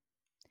recovery.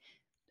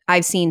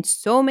 I've seen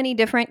so many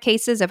different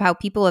cases of how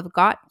people have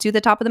got to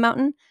the top of the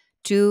mountain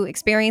to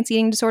experience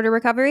eating disorder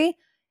recovery,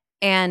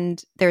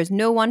 and there's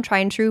no one tried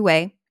and true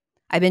way.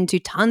 I've been to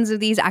tons of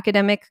these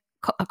academic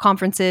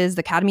conferences, the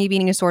Academy of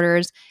Eating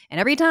Disorders, and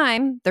every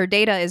time their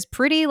data is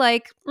pretty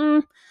like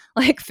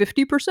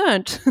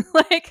 50%.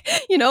 Like,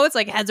 it's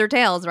like heads or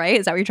tails, right?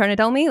 Is that what you're trying to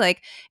tell me?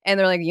 Like, and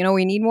they're like,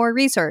 we need more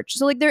research.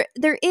 So like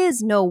there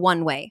is no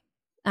one way.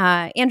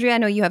 Andrea, I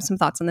know you have some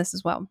thoughts on this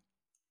as well.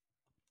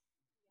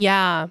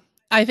 Yeah.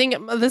 I think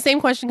the same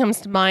question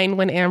comes to mind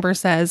when Amber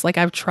says, like,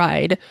 I've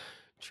tried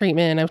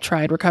treatment, I've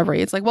tried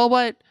recovery. It's like,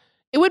 well,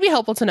 it would be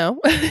helpful to know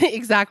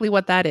exactly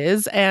what that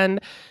is. And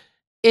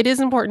it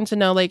is important to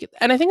know, like,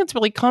 and I think it's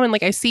really common.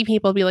 Like I see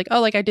people be like, oh,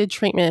 like I did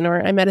treatment,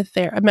 or I met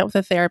with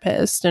a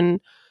therapist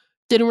and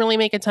didn't really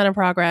make a ton of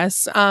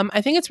progress.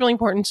 I think it's really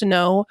important to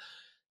know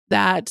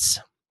that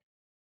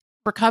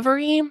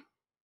recovery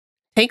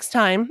takes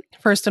time,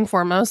 first and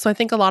foremost. So I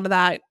think a lot of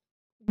that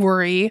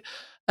worry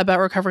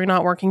about recovery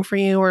not working for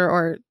you,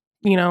 or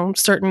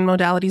certain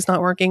modalities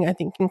not working, I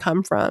think can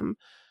come from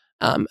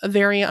a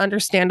very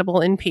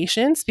understandable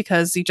impatience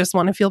because you just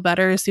want to feel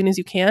better as soon as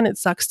you can. It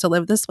sucks to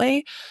live this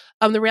way.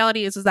 The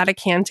reality is that it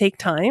can take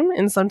time,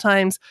 and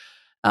sometimes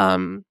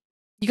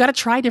you got to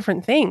try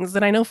different things.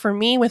 And I know for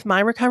me with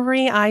my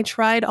recovery, I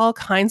tried all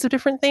kinds of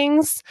different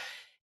things,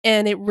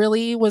 and it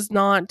really was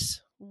not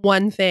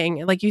one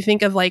thing. Like you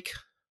think of like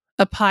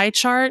a pie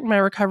chart. My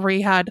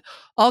recovery had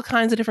all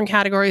kinds of different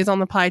categories on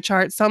the pie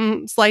chart.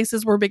 Some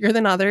slices were bigger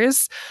than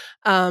others.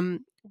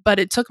 But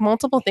it took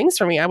multiple things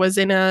for me. I was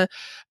in a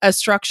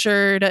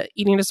structured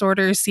eating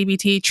disorder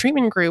CBT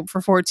treatment group for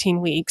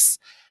 14 weeks.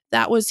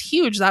 That was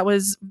huge. That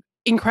was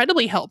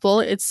incredibly helpful.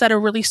 It set a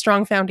really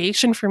strong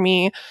foundation for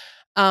me.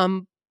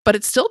 But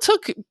it still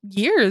took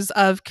years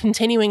of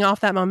continuing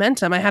off that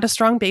momentum. I had a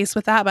strong base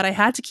with that, but I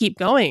had to keep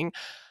going.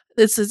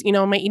 this is,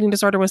 my eating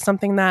disorder was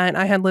something that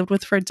I had lived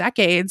with for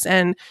decades,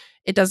 and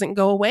it doesn't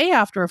go away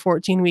after a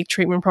 14-week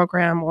treatment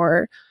program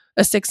or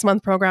a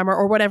 6-month program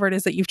or whatever it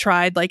is that you've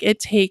tried. Like, it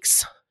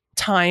takes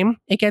time.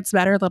 It gets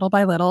better little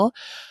by little.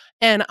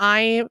 And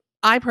I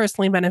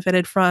personally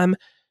benefited from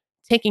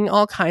taking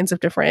all kinds of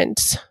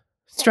different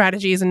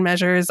strategies and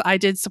measures. I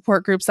did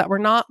support groups that were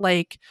not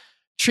like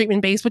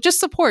treatment based, but just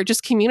support,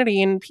 just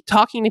community, and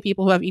talking to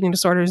people who have eating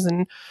disorders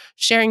and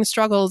sharing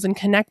struggles and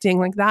connecting.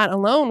 Like, that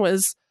alone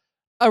was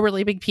a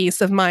really big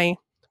piece of my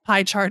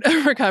pie chart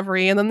of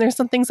recovery. And then there's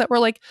some things that were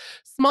like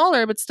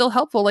smaller but still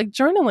helpful, like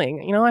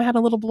journaling. I had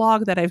a little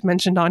blog that I've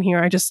mentioned on here.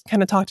 I just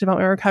kind of talked about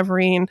my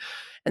recovery, and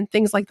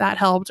things like that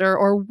helped,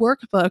 or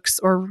workbooks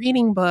or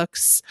reading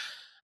books.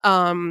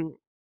 um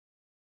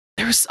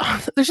there's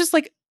there's just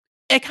like,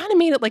 it kind of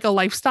made it like a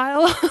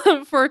lifestyle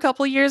for a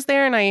couple of years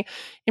there, and I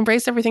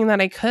embraced everything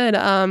that I could.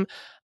 And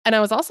I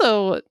was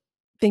also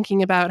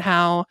thinking about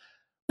how,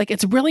 like,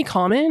 it's really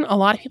common. A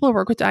lot of people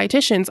work with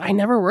dietitians. I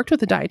never worked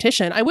with a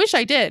dietitian. I wish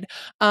I did.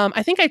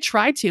 I think I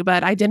tried to,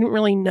 but I didn't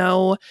really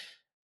know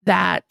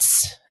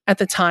that at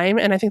the time.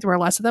 And I think there were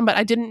less of them, but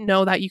I didn't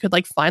know that you could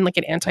like find like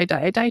an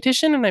anti-diet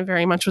dietitian. And I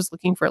very much was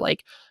looking for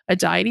like a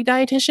diety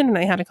dietitian. And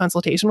I had a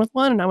consultation with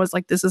one, and I was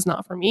like, this is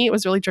not for me. It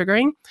was really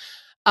triggering.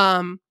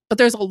 But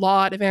there's a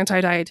lot of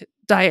anti-diet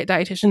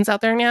dietitians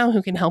out there now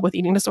who can help with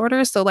eating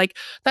disorders. So like,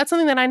 that's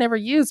something that I never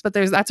used, but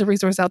that's a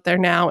resource out there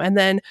now. And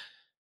then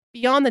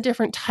beyond the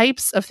different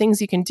types of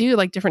things you can do,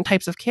 like different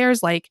types of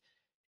cares, like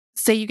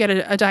say you get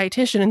a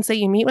dietitian and say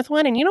you meet with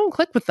one and you don't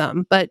click with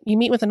them, but you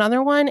meet with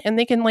another one and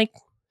they can like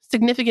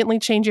significantly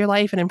change your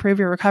life and improve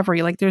your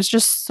recovery. Like, there's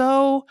just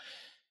so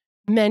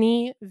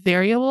many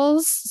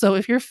variables. So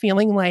if you're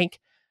feeling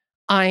like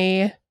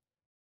I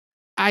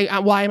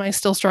why am I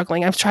still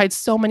struggling? I've tried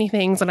so many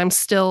things and I'm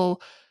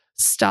still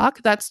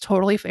stuck. That's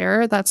totally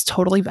fair. That's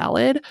totally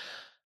valid.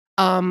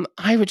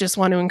 I would just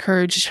want to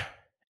encourage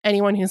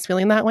anyone who's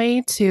feeling that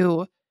way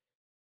to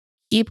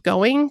keep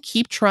going,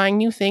 keep trying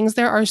new things.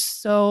 There are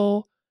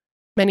so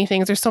many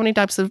things. There's so many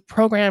types of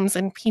programs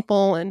and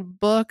people and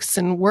books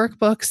and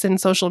workbooks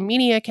and social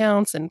media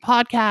accounts and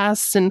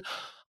podcasts and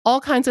all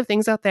kinds of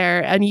things out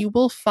there. And you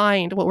will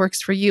find what works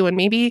for you. And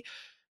maybe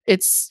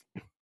it's,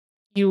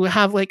 you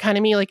have like kind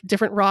of me, like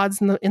different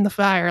rods in the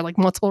fire, like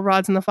multiple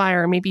rods in the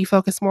fire. Maybe you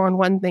focus more on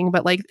one thing,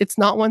 but like, it's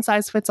not one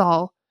size fits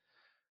all.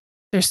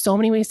 There's so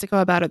many ways to go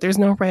about it. There's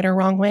no right or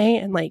wrong way.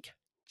 And like,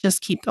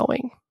 just keep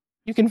going.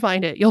 You can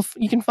find it. You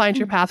can find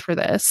your path for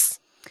this.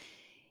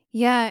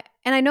 Yeah.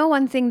 And I know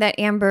one thing that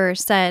Amber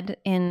said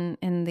in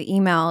the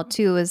email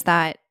too is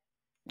that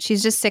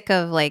she's just sick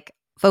of like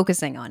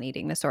focusing on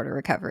eating disorder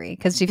recovery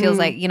because she feels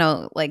like,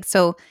 like,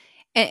 so,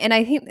 and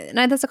I think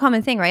that's a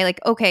common thing, right?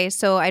 Like, okay,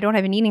 so I don't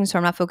have an eating, so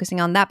I'm not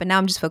focusing on that, but now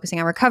I'm just focusing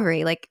on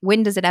recovery. Like,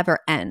 when does it ever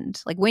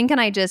end? Like, when can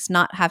I just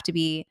not have to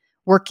be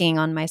working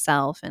on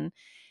myself and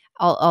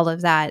all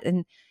of that?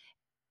 And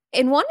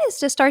one is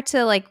to start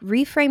to like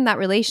reframe that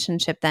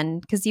relationship then,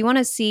 because you want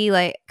to see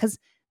like, because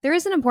there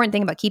is an important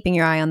thing about keeping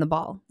your eye on the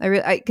ball.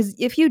 Because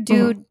if you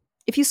do,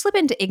 if you slip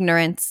into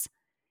ignorance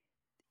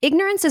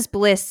is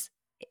bliss.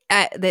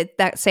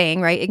 That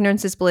saying, right?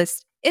 Ignorance is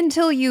bliss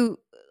until you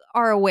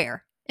are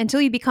aware.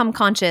 Until you become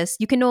conscious,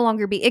 you can no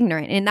longer be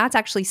ignorant. And that's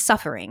actually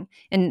suffering.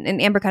 And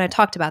Amber kind of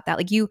talked about that.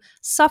 Like, you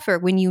suffer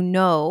when you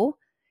know.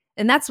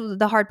 And that's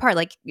the hard part.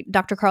 Like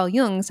Dr. Carl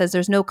Jung says,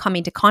 there's no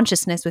coming to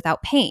consciousness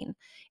without pain.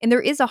 And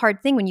there is a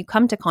hard thing when you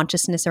come to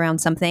consciousness around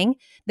something.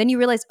 Then you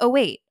realize, oh,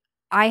 wait,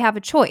 I have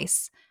a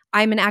choice.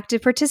 I'm an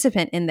active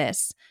participant in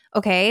this.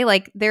 Okay,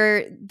 like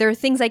there are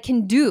things I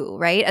can do,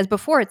 right? As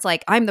before, it's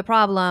like, I'm the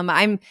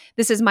problem.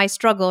 This is my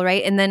struggle,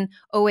 right? And then,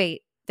 oh,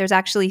 wait, there's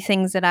actually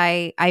things that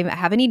I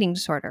have an eating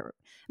disorder.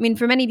 I mean,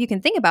 for many of you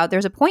can think about,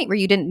 there's a point where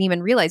you didn't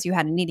even realize you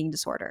had an eating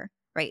disorder,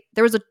 right?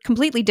 There was a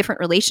completely different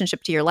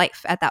relationship to your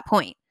life at that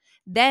point.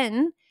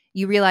 Then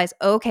you realize,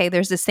 okay,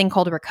 there's this thing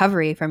called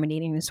recovery from an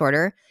eating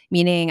disorder,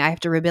 meaning I have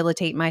to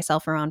rehabilitate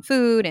myself around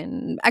food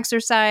and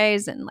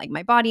exercise and like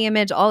my body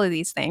image, all of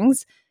these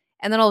things.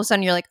 And then all of a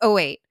sudden you're like, oh,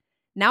 wait,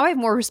 now I have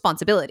more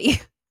responsibility.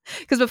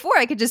 Because before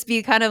I could just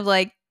be kind of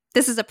like,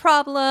 this is a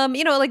problem,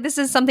 like this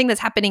is something that's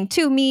happening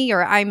to me,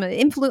 or I'm an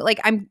influence, like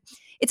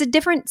it's a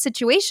different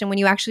situation when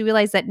you actually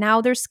realize that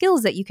now there's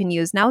skills that you can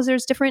use. Now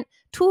there's different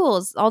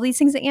tools, all these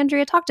things that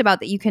Andrea talked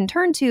about that you can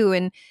turn to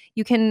and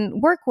you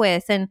can work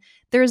with. And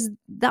there's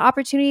the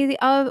opportunity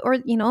of, or,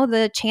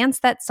 the chance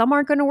that some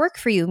aren't going to work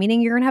for you, meaning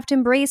you're going to have to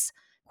embrace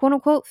quote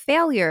unquote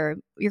failure.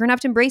 You're going to have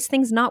to embrace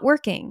things not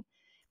working.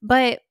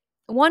 But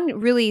one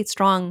really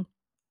strong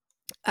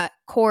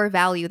core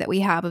value that we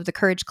have of the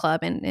Courage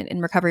Club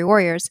and Recovery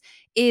Warriors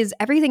is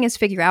everything is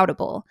figure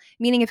outable.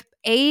 Meaning if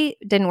A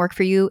didn't work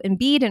for you and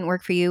B didn't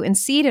work for you and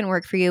C didn't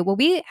work for you, well,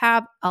 we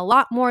have a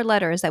lot more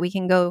letters that we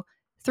can go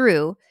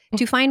through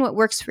to find what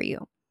works for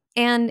you.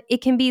 And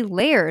it can be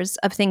layers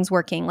of things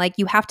working. Like,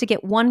 you have to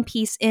get one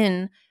piece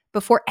in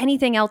before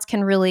anything else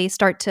can really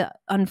start to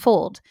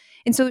unfold.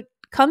 And so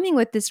coming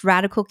with this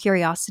radical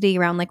curiosity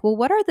around like, well,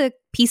 what are the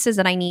pieces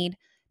that I need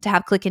to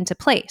have click into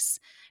place?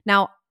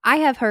 Now, I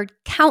have heard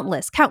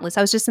countless.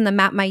 I was just in the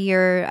Map My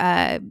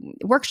Year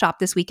workshop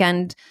this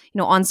weekend,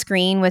 on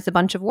screen with a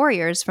bunch of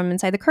warriors from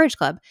inside the Courage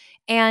Club.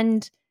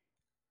 And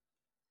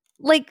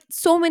like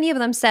so many of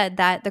them said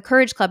that the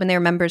Courage Club and their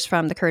members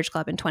from the Courage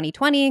Club in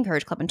 2020 and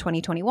Courage Club in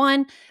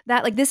 2021,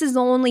 that like this is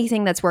the only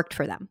thing that's worked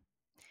for them.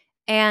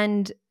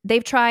 And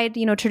they've tried,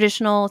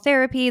 traditional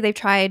therapy, they've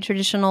tried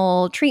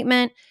traditional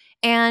treatment,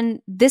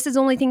 and this is the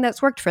only thing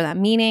that's worked for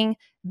them, meaning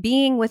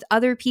being with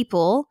other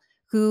people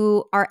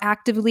who are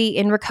actively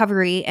in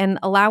recovery and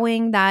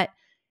allowing that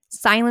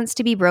silence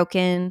to be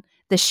broken,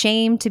 the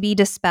shame to be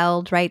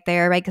dispelled right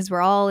there, right? Because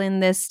we're all in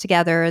this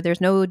together.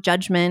 There's no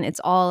judgment. It's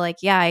all like,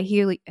 yeah, I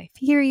hear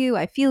you,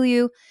 I feel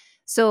you.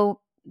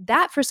 So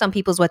that for some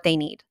people is what they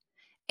need.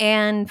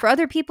 And for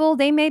other people,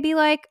 they may be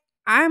like,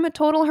 I'm a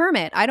total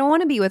hermit. I don't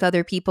want to be with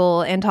other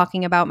people and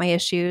talking about my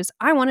issues.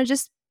 I want to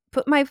just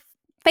put my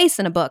face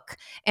in a book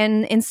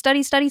and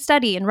study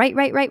and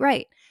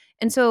write.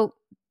 And so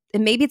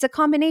and maybe it's a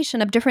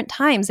combination of different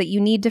times that you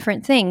need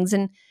different things,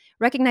 and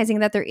recognizing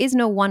that there is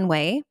no one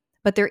way,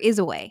 but there is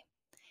a way.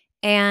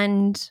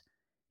 And,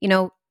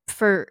 and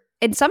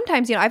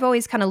sometimes, I've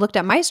always kind of looked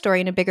at my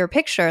story in a bigger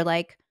picture.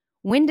 Like,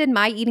 when did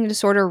my eating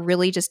disorder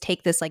really just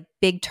take this like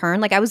big turn?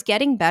 Like, I was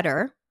getting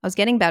better.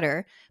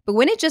 But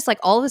when it just like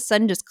all of a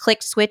sudden just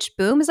clicked, switch,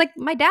 boom, it's like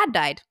my dad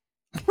died.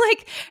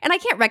 Like, and I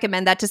can't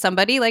recommend that to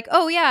somebody like,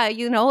 oh yeah,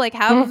 like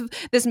have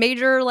this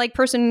major like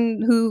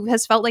person who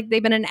has felt like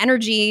they've been an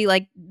energy,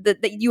 like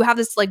that you have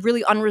this like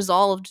really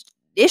unresolved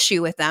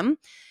issue with them.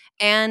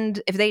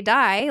 And if they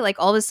die, like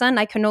all of a sudden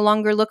I can no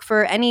longer look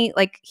for any,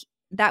 like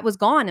that was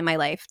gone in my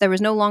life. There was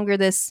no longer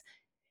this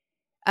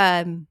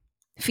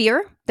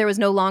fear. There was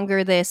no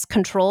longer this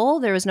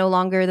control. There was no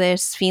longer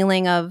this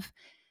feeling of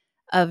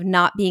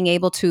not being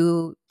able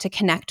to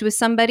connect with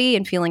somebody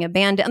and feeling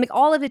abandoned. Like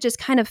all of it just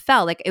kind of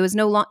fell. Like it was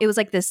it was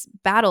like this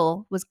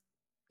battle was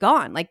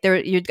gone. Like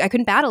I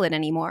couldn't battle it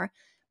anymore.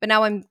 But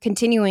now I'm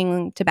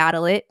continuing to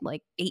battle it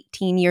like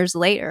 18 years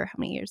later. How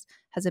many years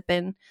has it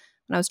been?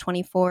 When I was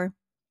 24.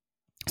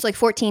 So like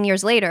 14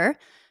 years later,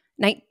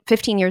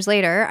 15 years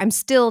later, I'm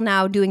still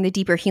now doing the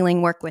deeper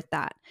healing work with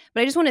that.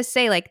 But I just want to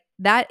say like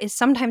that is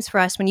sometimes for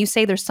us when you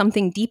say there's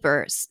something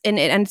deeper, and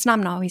it's not,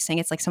 I'm not always saying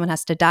it's like someone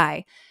has to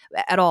die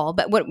at all.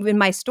 But in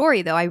my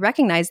story though, I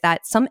recognize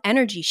that some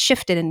energy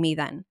shifted in me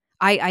then.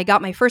 I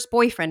got my first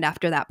boyfriend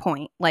after that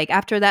point. Like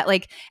after that,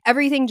 like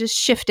everything just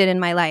shifted in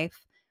my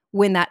life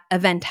when that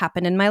event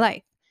happened in my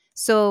life.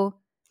 So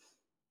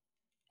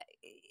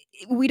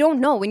we don't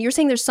know. When you're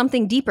saying there's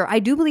something deeper, I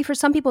do believe for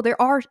some people there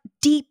are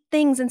deep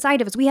things inside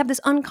of us. We have this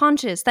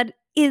unconscious that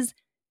is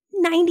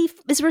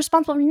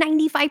responsible for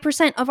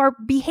 95% of our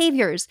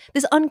behaviors.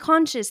 This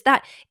unconscious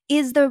that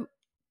is the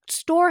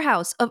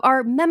storehouse of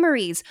our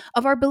memories,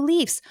 of our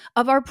beliefs,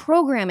 of our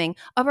programming,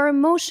 of our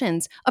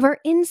emotions, of our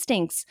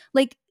instincts.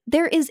 Like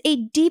there is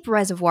a deep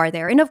reservoir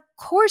there. And of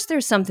course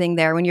there's something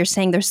there when you're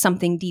saying there's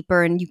something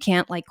deeper and you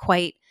can't like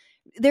quite,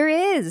 there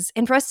is.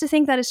 And for us to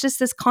think that it's just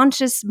this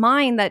conscious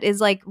mind that is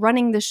like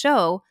running the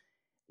show,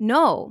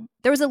 no.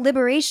 There was a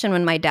liberation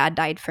when my dad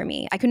died for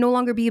me. I could no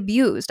longer be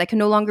abused. I could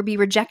no longer be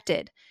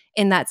rejected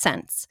in that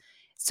sense.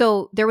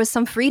 So there was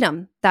some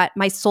freedom that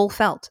my soul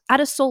felt at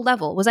a soul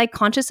level. Was I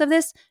conscious of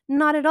this?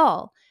 Not at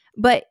all.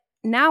 But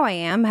now I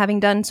am, having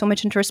done so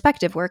much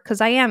introspective work,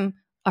 because I am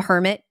a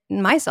hermit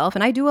in myself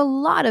and I do a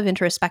lot of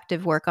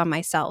introspective work on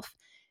myself,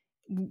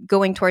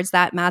 going towards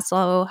that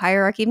Maslow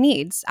hierarchy of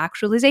needs,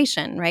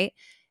 actualization, right?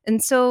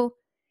 And so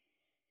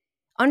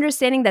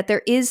understanding that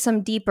there is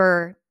some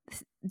deeper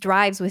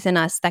drives within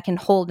us that can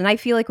hold. And I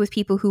feel like with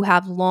people who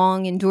have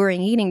long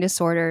enduring eating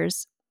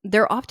disorders,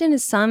 there often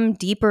is some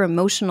deeper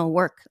emotional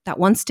work that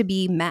wants to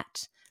be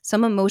met,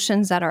 some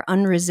emotions that are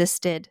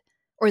unresisted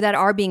or that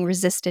are being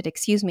resisted,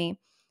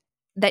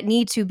 that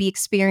need to be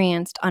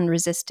experienced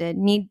unresisted,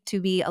 need to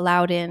be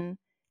allowed in,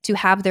 to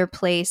have their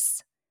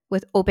place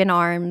with open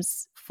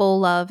arms,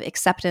 full of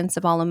acceptance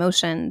of all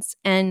emotions.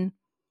 And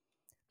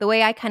the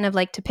way I kind of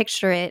like to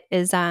picture it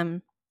is, I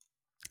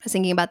was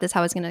thinking about this,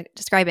 how I was going to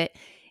describe it,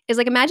 is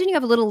like imagine you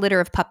have a little litter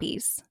of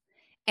puppies.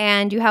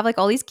 And you have like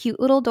all these cute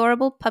little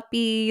adorable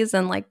puppies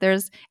and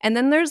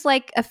then there's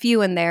like a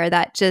few in there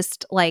that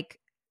just like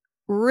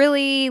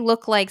really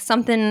look like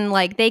something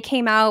like they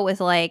came out with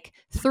like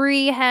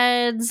 3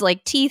 heads,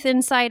 like teeth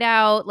inside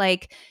out,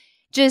 like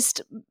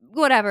just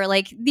whatever.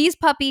 Like these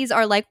puppies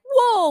are like,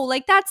 whoa,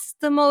 like that's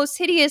the most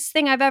hideous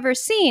thing I've ever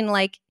seen.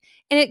 Like,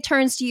 and it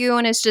turns to you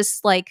and it's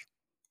just like,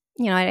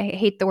 I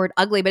hate the word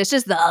ugly, but it's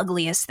just the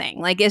ugliest thing.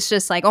 Like, it's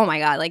just like, oh my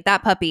God, like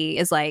that puppy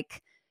is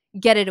like,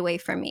 get it away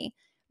from me.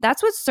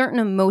 That's what certain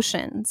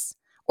emotions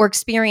or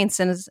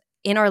experiences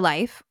in our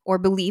life or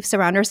beliefs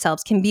around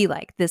ourselves can be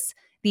like.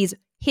 These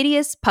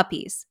hideous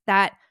puppies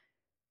that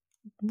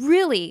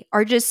really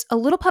are just a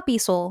little puppy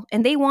soul,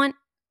 and they want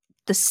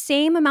the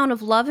same amount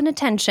of love and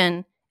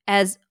attention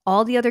as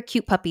all the other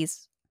cute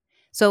puppies.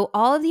 So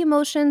all of the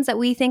emotions that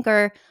we think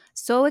are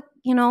so,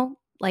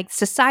 like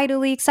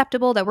societally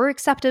acceptable, that we're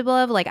acceptable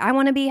of. Like, I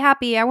want to be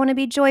happy. I want to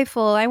be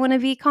joyful. I want to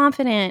be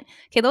confident.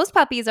 Okay, those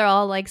puppies are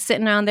all like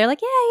sitting around there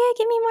like, yeah,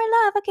 give me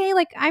more love. Okay,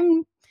 like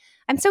I'm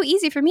so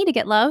easy for me to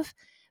get love.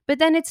 But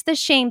then it's the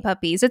shame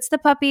puppies. It's the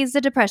puppies,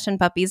 the depression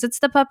puppies. It's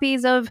the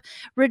puppies of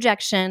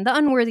rejection, the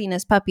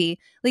unworthiness puppy.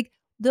 Like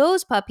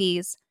those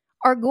puppies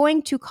are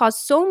going to cause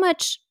so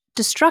much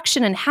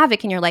destruction and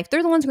havoc in your life.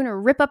 They're the ones who are going to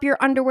rip up your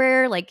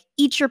underwear, like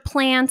eat your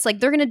plants. Like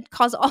they're going to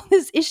cause all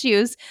these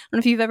issues. I don't know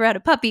if you've ever had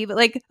a puppy, but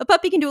like a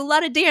puppy can do a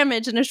lot of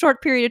damage in a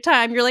short period of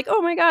time. You're like,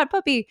 oh my God,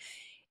 puppy.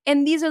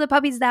 And these are the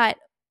puppies that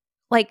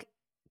like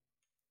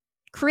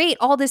create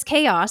all this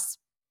chaos,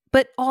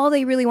 but all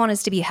they really want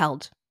is to be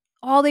held.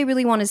 All they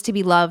really want is to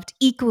be loved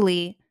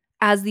equally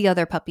as the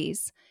other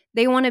puppies.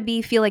 They want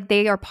to feel like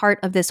they are part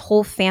of this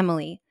whole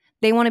family.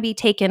 They want to be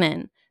taken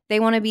in. They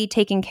want to be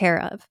taken care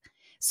of.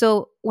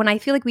 So when I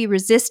feel like we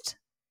resist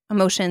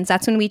emotions,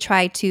 that's when we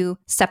try to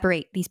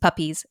separate these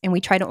puppies and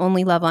we try to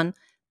only love on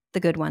the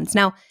good ones.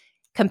 Now,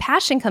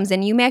 compassion comes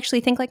in. You may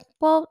actually think like,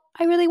 well,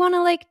 I really want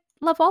to like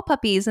love all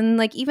puppies and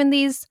like even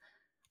these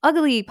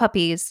ugly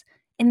puppies.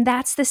 And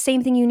that's the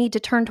same thing you need to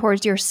turn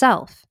towards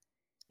yourself.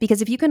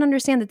 Because if you can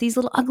understand that these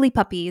little ugly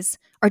puppies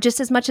are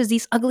just as much as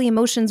these ugly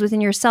emotions within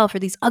yourself or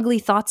these ugly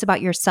thoughts about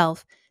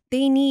yourself,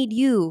 they need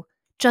you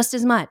just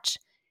as much.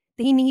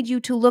 They need you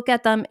to look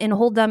at them and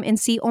hold them and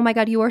see, oh my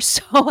God, you are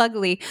so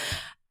ugly.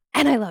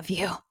 And I love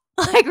you.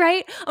 Like,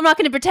 right? I'm not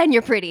going to pretend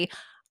you're pretty.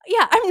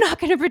 Yeah, I'm not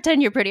going to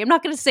pretend you're pretty. I'm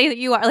not going to say that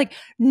you are like,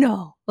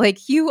 no,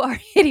 like you are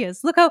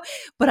hideous. Look how,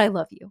 but I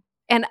love you.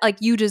 And like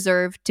you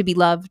deserve to be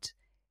loved.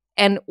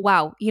 And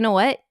wow, you know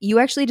what? You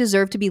actually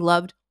deserve to be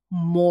loved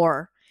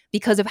more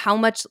because of how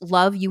much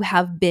love you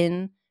have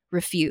been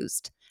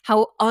refused,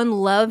 how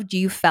unloved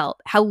you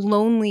felt, how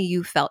lonely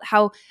you felt,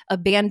 how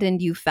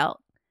abandoned you felt,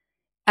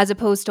 as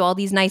opposed to all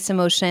these nice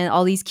emotion,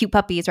 all these cute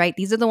puppies, right?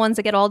 These are the ones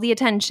that get all the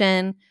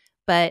attention,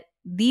 but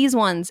these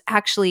ones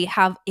actually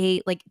have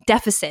a like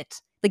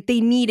deficit, like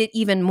they need it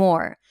even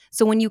more.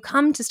 So when you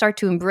come to start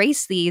to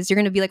embrace these, you're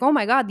going to be like, oh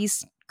my God,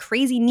 these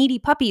crazy needy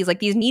puppies, like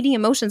these needy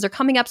emotions are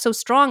coming up so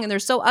strong and they're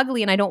so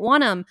ugly and I don't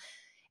want them.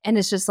 And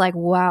it's just like,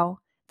 wow,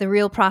 the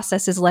real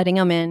process is letting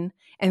them in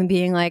and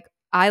being like,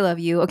 I love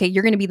you. Okay,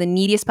 you're going to be the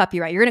neediest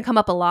puppy, right? You're going to come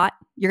up a lot.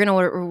 You're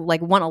going to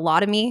like want a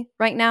lot of me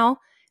right now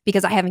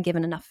because I haven't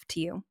given enough to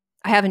you.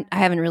 I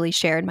haven't really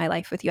shared my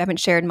life with you. I haven't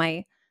shared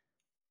my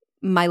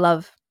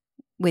love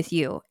with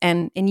you.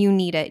 And you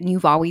need it and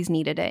you've always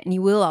needed it and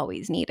you will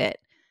always need it.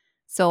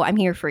 So I'm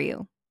here for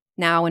you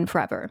now and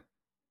forever.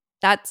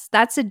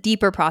 That's a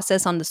deeper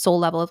process on the soul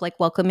level of like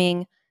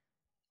welcoming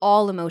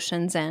all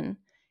emotions in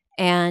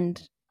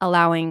and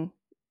allowing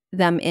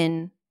them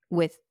in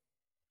with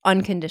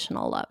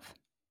unconditional love.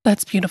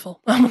 That's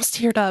beautiful. I almost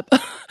teared up.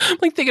 I'm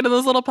like thinking of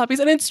those little puppies.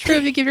 And it's true,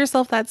 if you give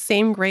yourself that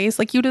same grace,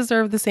 like you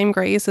deserve the same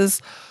grace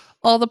as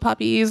all the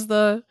puppies,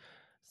 the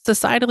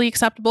societally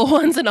acceptable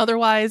ones, and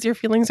otherwise your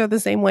feelings are the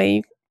same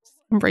way.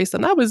 Embrace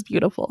them. That was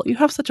beautiful. You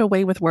have such a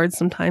way with words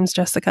sometimes,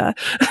 Jessica.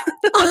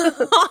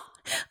 I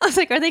was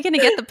like, are they going to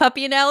get the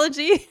puppy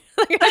analogy?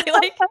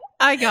 Like,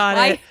 I got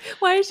it.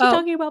 Why is she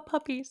talking about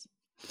puppies?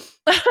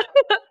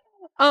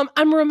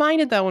 I'm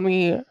reminded though when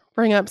we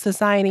bring up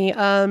society,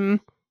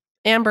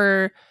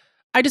 Amber,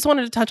 I just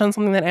wanted to touch on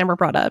something that Amber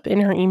brought up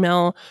in her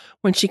email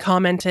when she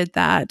commented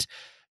that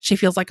she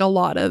feels like a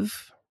lot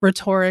of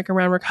rhetoric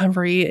around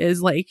recovery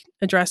is like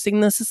addressing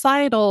the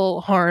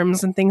societal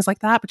harms and things like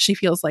that, but she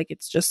feels like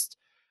it's just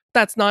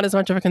that's not as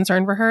much of a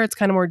concern for her. It's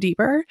kind of more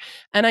deeper.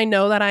 And I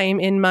know that I'm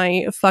in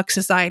my fuck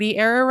society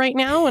era right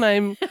now and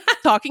I'm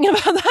talking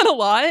about that a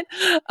lot.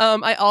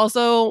 I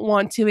also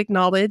want to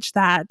acknowledge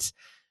that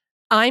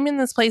I'm in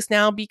this place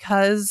now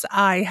because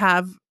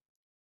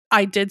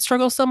I did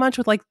struggle so much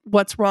with like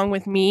what's wrong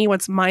with me,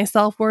 what's my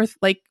self-worth,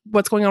 like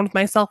what's going on with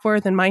my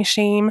self-worth and my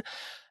shame.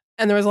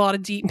 And there was a lot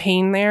of deep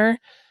pain there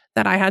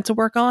that I had to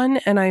work on.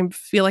 And I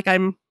feel like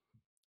I'm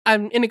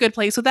in a good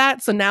place with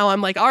that. So now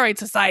I'm like, all right,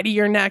 society,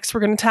 you're next.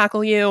 We're going to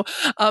tackle you.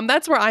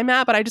 That's where I'm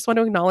at. But I just want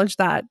to acknowledge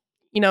that,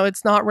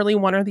 it's not really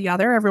one or the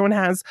other. Everyone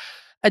has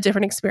a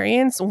different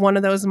experience. One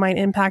of those might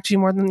impact you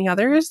more than the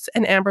others.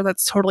 And Amber,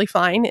 that's totally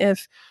fine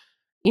if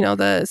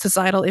the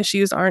societal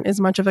issues aren't as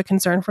much of a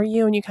concern for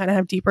you and you kind of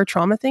have deeper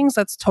trauma things.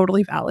 That's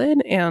totally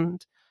valid.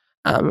 And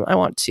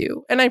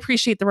I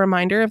appreciate the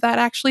reminder of that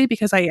actually,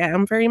 because I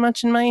am very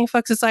much in my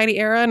fuck society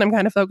era and I'm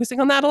kind of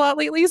focusing on that a lot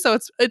lately. So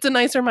it's a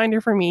nice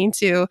reminder for me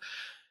to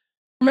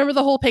remember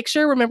the whole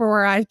picture, remember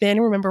where I've been,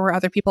 remember where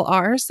other people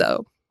are.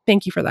 So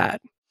thank you for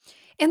that.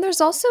 And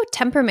there's also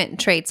temperament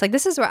traits. Like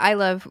this is where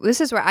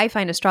I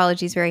find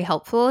astrology is very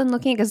helpful in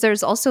looking, because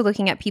there's also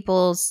looking at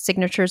people's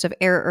signatures of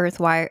air, earth,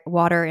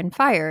 water, and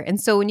fire. And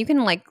so when you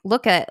can like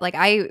look at like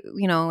I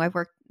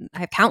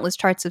have countless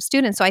charts of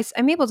students. So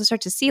I'm able to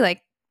start to see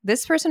like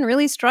this person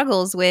really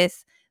struggles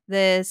with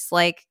this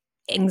like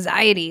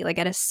anxiety, like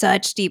at a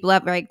such deep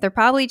level, right? They're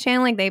probably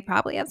channeling, they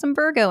probably have some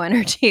Virgo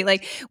energy,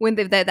 like when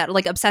that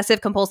like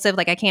obsessive compulsive,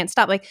 like I can't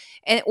stop, like,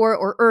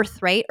 or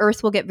earth, right?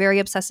 Earth will get very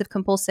obsessive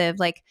compulsive,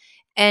 like,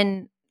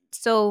 and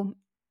so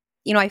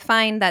I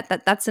find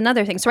that's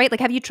another thing. So, right, like,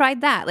 have you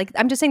tried that? Like,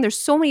 I'm just saying there's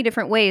so many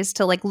different ways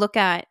to like look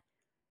at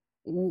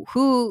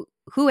who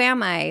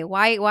am I?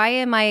 Why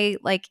am I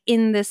like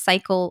in this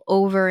cycle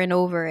over and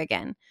over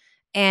again?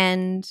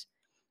 And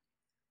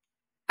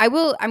I'm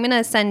going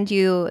to send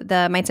you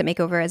the Mindset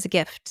Makeover as a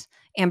gift,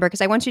 Amber,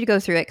 because I want you to go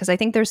through it because I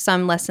think there's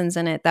some lessons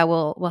in it that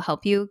will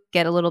help you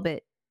get a little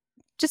bit,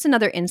 just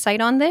another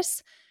insight on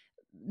this.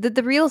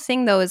 The real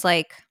thing though is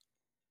like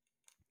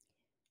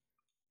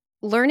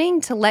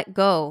learning to let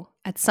go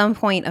at some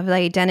point of the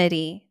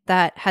identity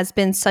that has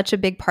been such a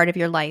big part of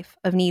your life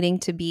of needing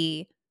to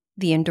be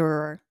the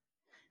endurer,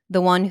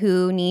 the one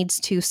who needs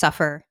to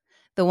suffer,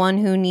 the one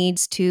who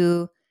needs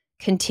to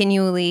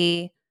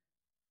continually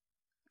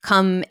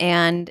come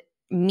and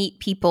meet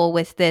people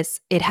with this,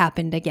 it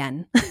happened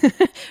again.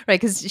 Right?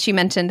 Because she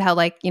mentioned how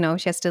like, she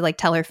has to like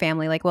tell her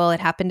family like, well, it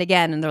happened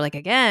again. And they're like,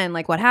 again,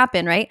 like what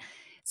happened? Right?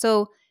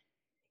 So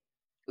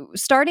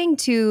starting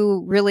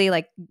to really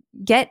like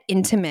get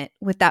intimate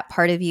with that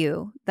part of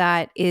you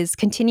that is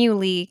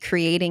continually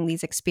creating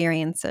these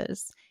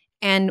experiences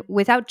and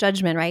without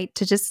judgment, right?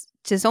 To just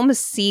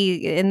almost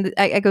see, and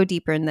I go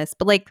deeper in this,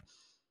 but like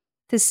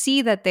to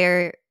see that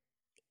there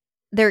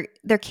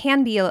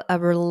can be a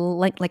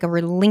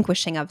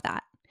relinquishing of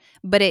that,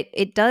 but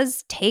it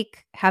does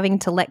take having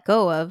to let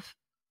go of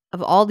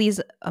all these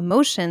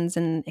emotions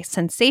and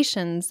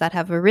sensations that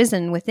have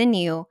arisen within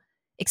you,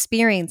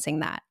 experiencing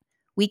that.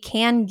 We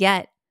can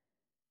get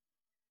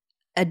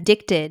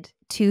addicted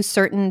to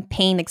certain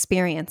pain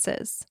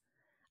experiences.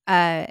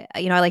 I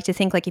like to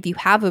think like if you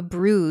have a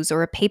bruise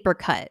or a paper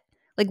cut,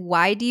 like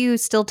why do you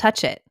still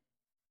touch it?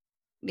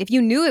 If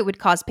you knew it would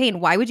cause pain,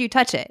 why would you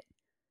touch it?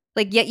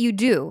 Like, yet you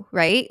do,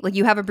 right? Like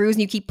you have a bruise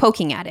and you keep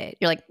poking at it.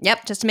 You're like,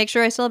 yep, just to make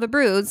sure I still have a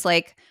bruise.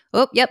 Like,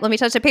 oh, yep, let me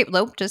touch the paper.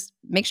 Nope, just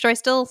make sure I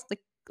still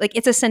like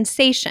it's a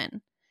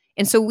sensation.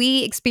 And so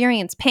we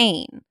experience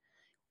pain.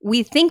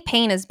 We think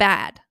pain is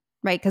bad,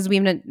 right? Because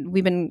we've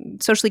been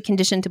socially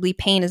conditioned to believe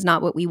pain is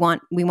not what we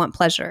want. We want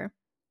pleasure.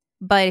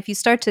 But if you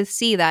start to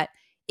see that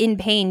in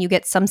pain, you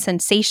get some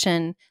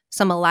sensation,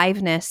 some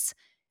aliveness.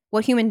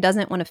 What human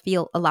doesn't want to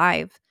feel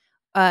alive?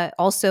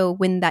 Also,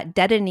 when that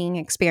deadening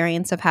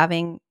experience of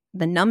having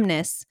the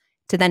numbness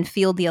to then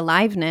feel the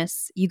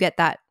aliveness, you get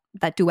that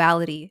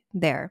duality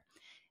there.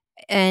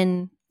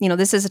 And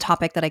this is a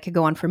topic that I could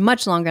go on for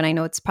much longer, and I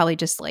know it's probably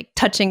just like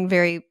touching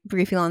very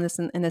briefly on this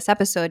in this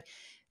episode,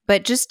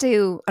 but just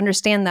to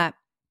understand that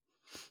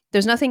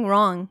there's nothing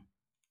wrong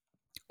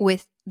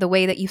with the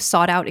way that you've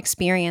sought out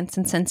experience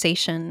and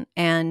sensation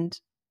and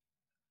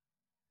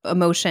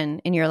emotion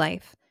in your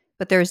life,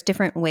 but there's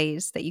different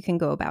ways that you can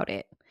go about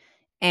it.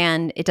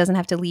 And it doesn't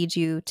have to lead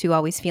you to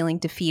always feeling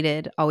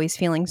defeated, always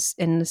feeling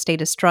in a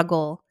state of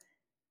struggle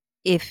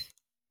if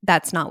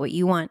that's not what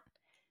you want.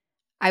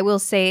 I will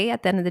say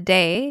at the end of the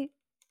day,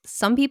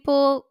 some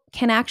people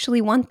can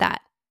actually want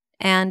that.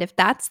 And if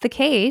that's the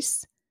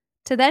case,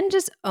 to then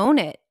just own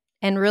it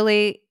and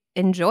really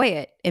enjoy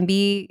it and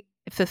be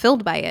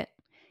fulfilled by it.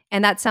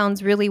 And that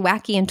sounds really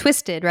wacky and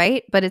twisted,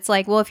 right? But it's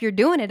like, well, if you're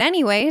doing it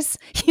anyways,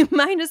 you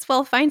might as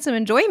well find some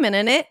enjoyment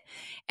in it.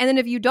 And then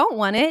if you don't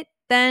want it,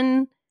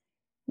 then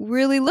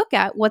really look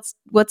at what's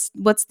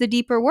the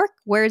deeper work.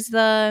 Where's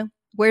the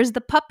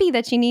puppy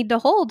that you need to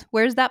hold?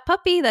 Where's that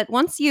puppy that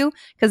wants you?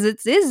 Because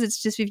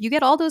it's just if you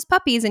get all those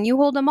puppies and you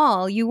hold them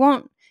all, you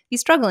won't be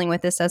struggling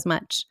with this as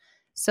much.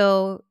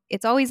 So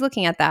it's always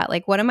looking at that.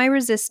 Like, what am I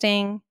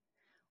resisting?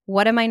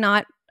 What am I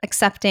not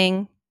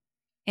accepting?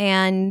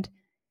 And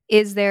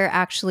is there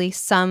actually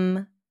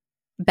some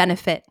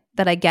benefit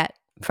that I get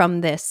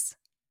from this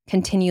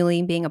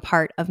continually being a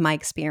part of my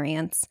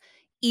experience?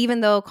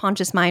 Even though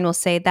conscious mind will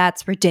say,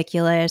 that's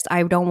ridiculous,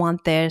 I don't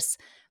want this,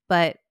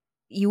 but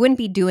you wouldn't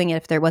be doing it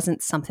if there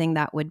wasn't something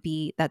that would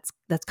be that's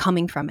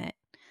coming from it.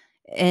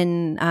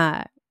 And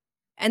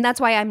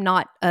that's why I'm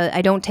not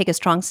I don't take a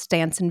strong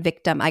stance in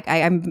victim.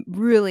 I'm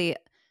really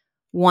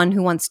one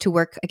who wants to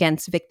work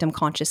against victim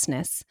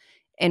consciousness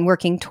and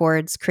working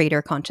towards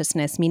creator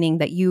consciousness, meaning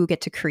that you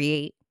get to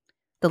create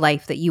the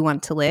life that you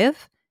want to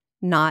live,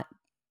 not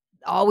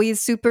always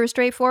super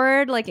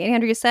straightforward, like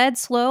Andrea said,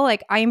 slow.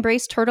 Like I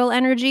embrace turtle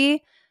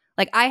energy.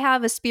 Like I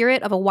have a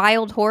spirit of a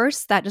wild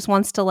horse that just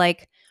wants to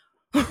like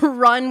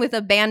run with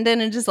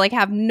abandon and just like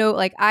have no,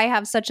 like I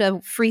have such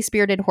a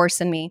free-spirited horse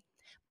in me,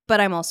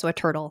 but I'm also a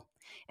turtle.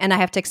 And I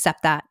have to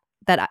accept that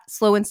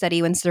slow and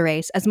steady wins the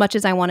race. As much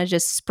as I want to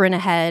just sprint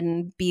ahead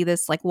and be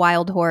this like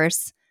wild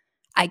horse,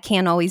 I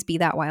can't always be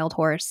that wild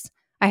horse.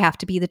 I have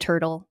to be the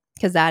turtle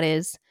because that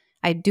is,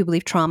 I do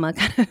believe trauma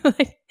kind of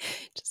like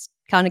just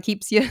kind of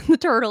keeps you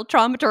the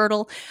trauma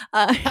turtle.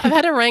 I've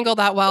had to wrangle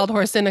that wild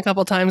horse in a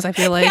couple times, I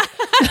feel like.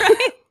 Yeah,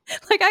 right?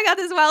 Like I got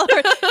this wild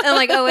horse and I'm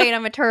like, oh wait,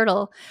 I'm a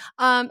turtle.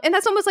 And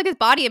that's almost like his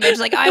body image.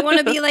 Like I want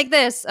to be like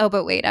this. Oh,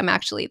 but wait, I'm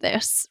actually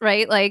this,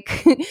 right?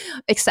 Like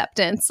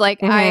acceptance. Like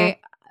I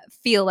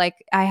feel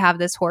like I have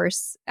this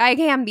horse. I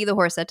can be the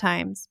horse at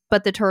times,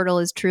 but the turtle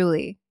is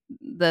truly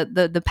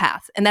the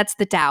path. And that's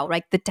the Tao,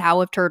 right? The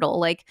Tao of turtle,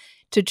 like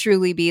to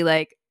truly be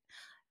like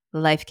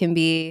life can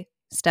be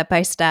step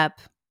by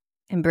step.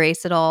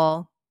 embrace it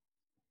all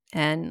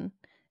and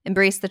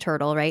embrace the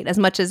turtle, right? As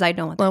much as I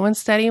don't want Slow and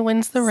steady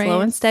wins the race.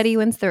 Slow and steady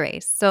wins the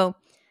race. So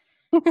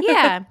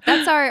yeah,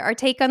 that's our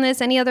take on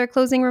this. Any other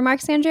closing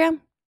remarks, Andrea?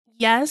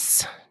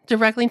 Yes,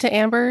 directly to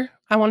Amber.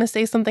 I want to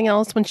say something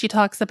else when she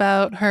talks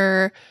about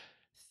her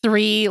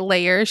 3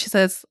 layers. She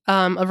says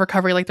of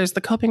recovery, like there's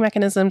the coping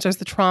mechanisms, there's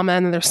the trauma,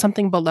 and then there's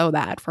something below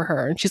that for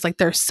her. And she's like,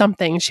 there's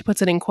something. She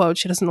puts it in quotes.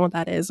 She doesn't know what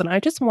that is. And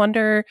I just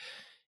wonder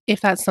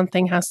if that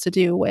something has to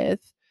do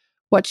with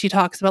what she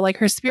talks about, like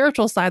her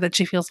spiritual side that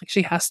she feels like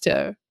she has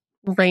to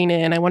rein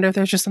in. I wonder if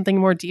there's just something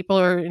more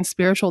deeper and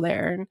spiritual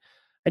there. And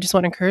I just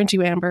want to encourage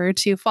you, Amber,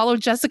 to follow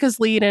Jessica's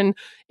lead and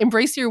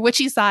embrace your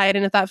witchy side.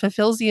 And if that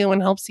fulfills you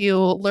and helps you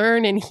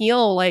learn and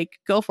heal, like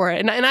go for it.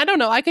 And I don't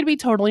know, I could be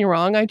totally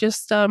wrong. I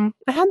just, I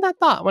had that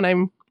thought when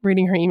I'm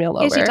reading her email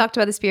over. Yeah, she talked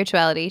about the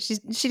spirituality. She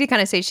did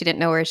kind of say she didn't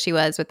know where she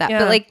was with that. Yeah.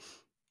 But like,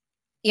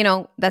 you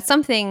know, that's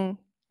something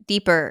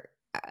deeper.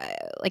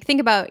 Like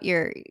think about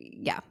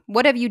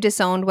what have you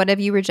disowned? What have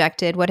you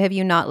rejected? What have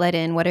you not let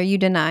in? What are you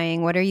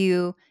denying? What are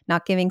you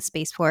not giving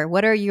space for?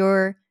 What are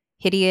your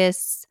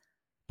hideous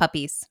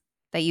puppies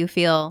that you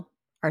feel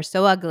are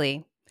so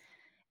ugly?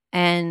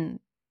 And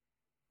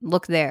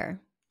look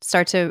there.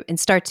 Start to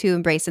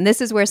embrace. And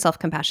this is where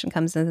self-compassion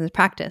comes into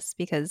practice,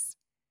 because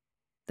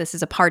this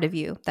is a part of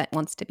you that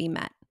wants to be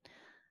met.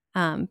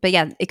 But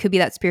yeah, it could be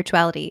that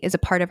spirituality is a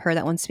part of her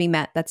that wants to be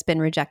met, that's been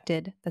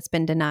rejected, that's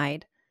been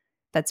denied,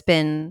 that's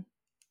been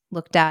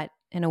looked at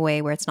in a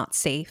way where it's not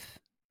safe.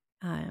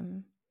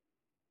 And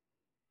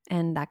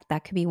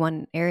that could be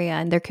one area.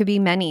 And there could be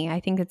many. I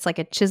think it's like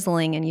a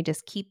chiseling, and you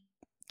just keep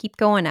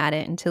going at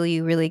it until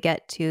you really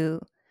get to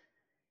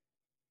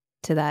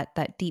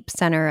that deep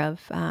center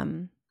of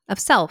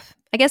self.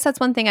 I guess that's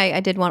one thing I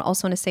did want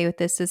to say with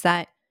this, is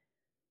that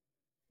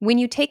when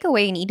you take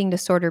away an eating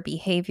disorder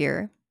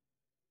behavior,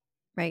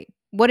 right?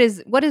 What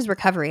is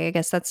recovery? I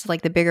guess that's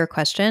like the bigger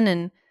question.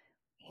 And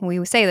we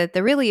would say that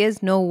there really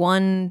is no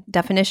one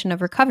definition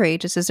of recovery,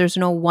 just as there's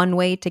no one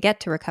way to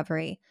get to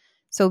recovery.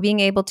 So being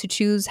able to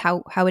choose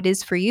how it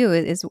is for you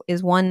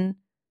is one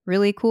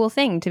really cool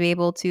thing, to be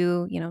able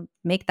to, you know,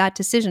 make that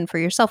decision for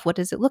yourself. What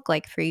does it look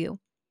like for you?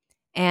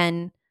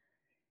 And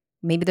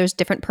maybe there's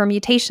different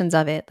permutations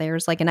of it.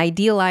 There's like an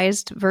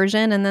idealized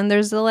version, and then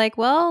there's the like,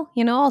 well,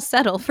 you know, I'll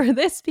settle for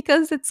this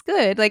because it's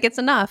good. Like it's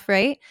enough,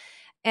 right?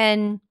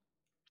 And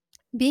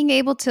being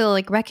able to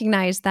like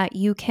recognize that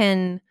you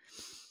can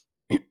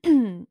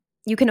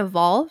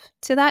evolve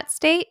to that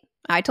state.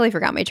 I totally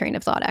forgot my train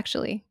of thought,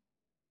 actually.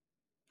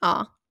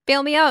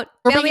 Bail me out.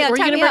 Were you going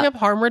to bring up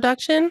harm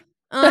reduction?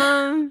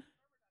 Harm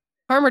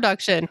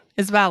reduction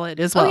is valid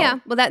as well. Oh yeah.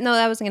 Well, that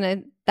wasn't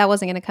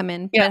gonna come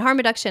in. Yeah. But harm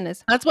reduction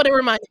is. That's what it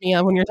reminded me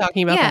of when you're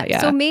talking about that.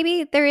 Yeah. So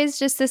maybe there is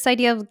just this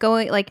idea of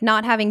going, like,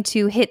 not having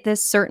to hit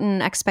this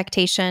certain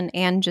expectation,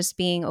 and just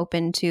being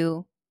open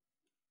to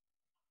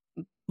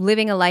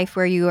living a life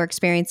where you are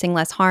experiencing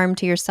less harm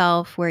to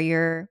yourself, where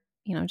you're,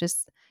 you know,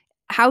 just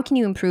how can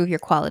you improve your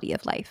quality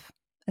of life,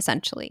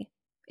 essentially,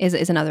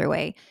 is another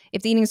way.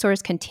 If the eating disorder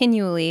is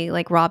continually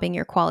like robbing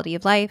your quality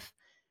of life,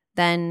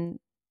 then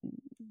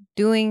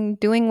doing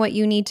what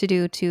you need to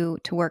do to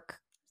work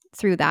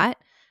through that.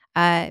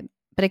 But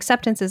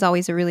acceptance is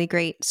always a really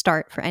great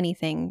start for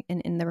anything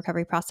in the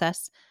recovery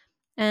process.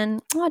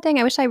 And dang,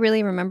 I wish I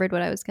really remembered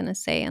what I was going to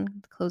say in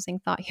the closing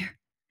thought here.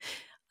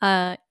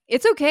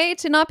 It's okay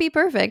to not be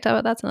perfect.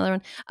 Oh, that's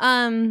another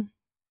one.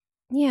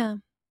 Yeah.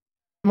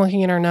 I'm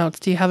looking at our notes.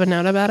 Do you have a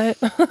note about it?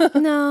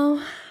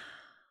 No.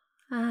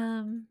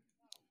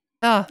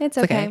 It's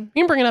okay. You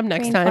can bring it up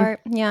next Brain time. fart.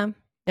 Yeah.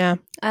 Yeah.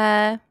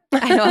 I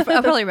know. I'll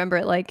probably remember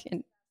it like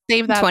in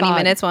Save that 20 thought.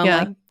 minutes while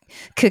I'm like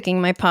cooking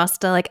my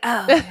pasta. Like,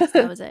 oh, yes,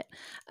 that was it.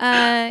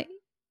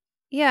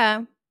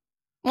 Yeah.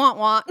 Want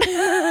want.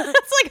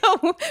 It's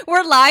like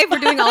we're live. We're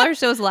doing all our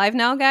shows live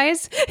now,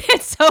 guys.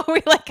 And so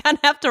we like kind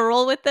of have to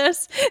roll with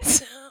this.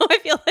 So I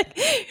feel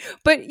like,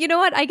 but you know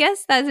what? I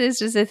guess that is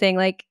just a thing.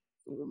 Like,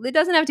 it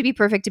doesn't have to be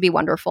perfect to be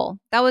wonderful.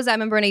 I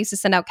remember when I used to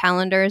send out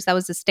calendars, that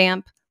was the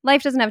stamp.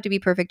 Life doesn't have to be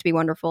perfect to be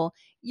wonderful.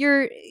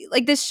 You're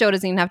like, this show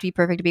doesn't even have to be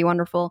perfect to be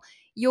wonderful.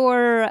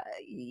 Your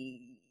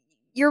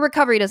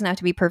recovery doesn't have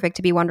to be perfect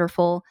to be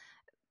wonderful.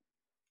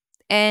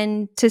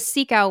 And to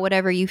seek out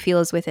whatever you feel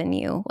is within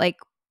you. Like,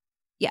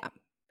 yeah.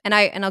 And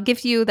I'll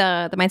give you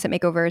the mindset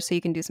makeover so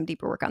you can do some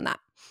deeper work on that.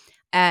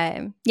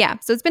 Yeah.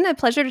 So it's been a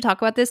pleasure to talk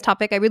about this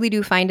topic. I really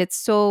do find it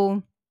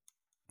so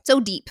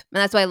deep.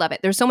 And that's why I love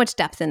it. There's so much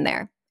depth in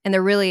there. And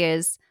there really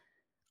is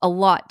a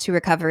lot to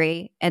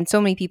recovery. And so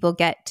many people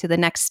get to the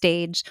next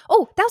stage.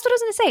 Oh, that's what I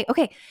was going to say.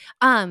 Okay.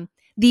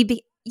 We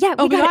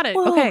got it.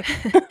 Okay.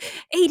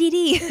 ADD,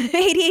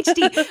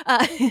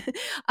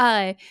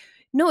 ADHD.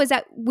 No, is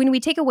that when we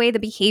take away the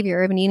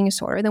behavior of an eating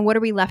disorder, then what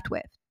are we left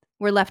with?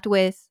 We're left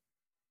with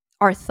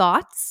our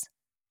thoughts,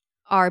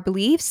 our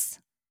beliefs,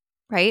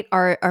 right?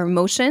 Our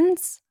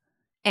emotions.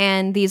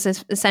 And these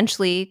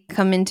essentially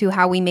come into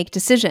how we make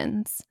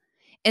decisions.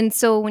 And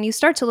so when you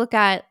start to look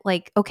at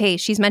like, okay,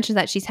 she's mentioned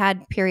that she's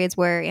had periods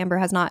where Amber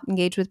has not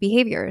engaged with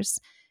behaviors.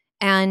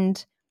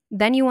 And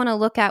then you want to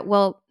look at,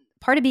 well,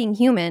 part of being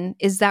human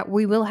is that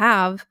we will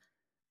have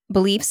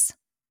beliefs,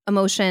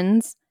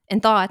 emotions,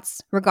 and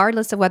thoughts,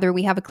 regardless of whether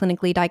we have a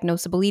clinically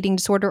diagnosable eating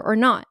disorder or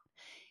not.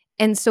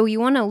 And so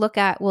you want to look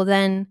at, well,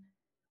 then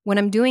when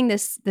I'm doing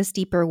this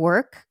deeper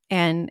work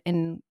and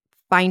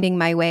finding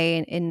my way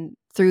in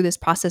through this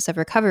process of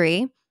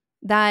recovery,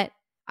 that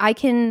I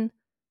can't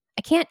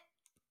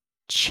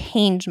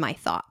change my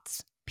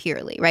thoughts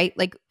purely, right?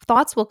 Like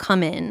thoughts will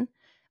come in,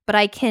 but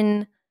I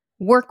can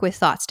work with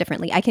thoughts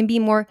differently. I can be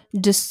more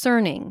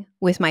discerning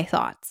with my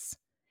thoughts.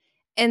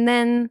 And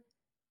then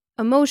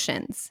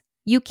emotions.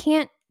 You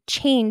can't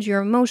change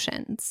your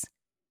emotions.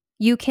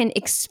 You can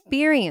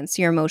experience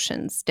your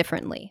emotions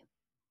differently,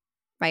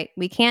 right?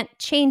 We can't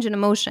change an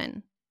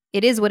emotion.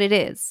 It is what it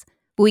is,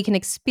 but we can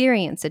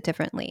experience it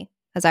differently.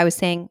 As I was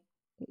saying,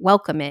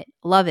 welcome it,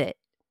 love it,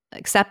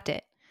 accept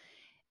it.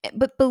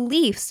 But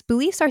beliefs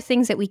are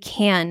things that we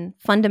can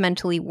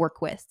fundamentally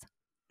work with,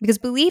 because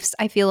beliefs,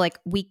 I feel like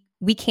we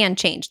can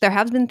change. There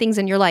have been things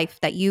in your life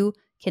that you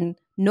can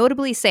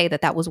notably say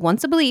that was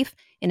once a belief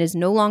and is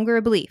no longer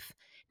a belief.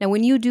 Now,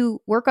 when you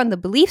do work on the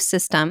belief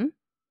system,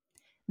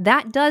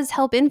 that does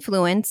help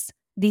influence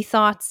the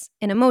thoughts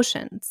and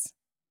emotions.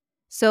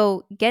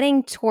 So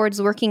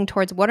working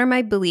towards what are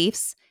my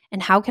beliefs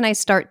and how can I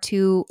start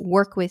to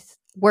work with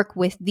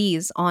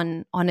these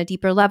on a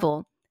deeper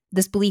level?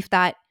 This belief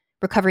that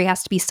recovery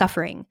has to be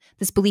suffering,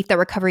 this belief that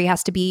recovery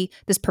has to be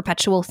this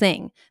perpetual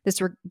thing,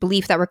 this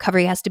belief that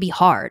recovery has to be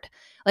hard.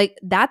 Like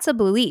that's a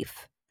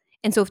belief.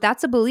 And so if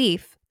that's a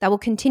belief, that will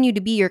continue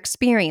to be your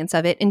experience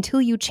of it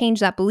until you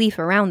change that belief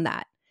around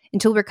that,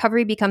 until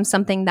recovery becomes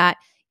something that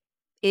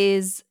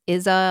is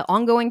a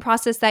ongoing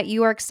process that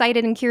you are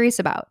excited and curious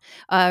about.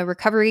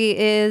 Recovery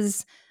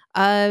is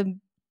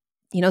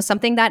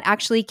something that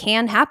actually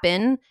can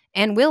happen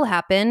and will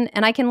happen,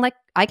 and I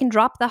can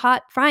drop the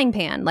hot frying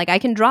pan. Like I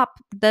can drop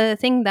the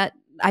thing that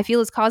I feel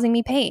is causing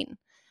me pain.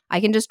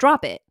 I can just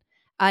drop it.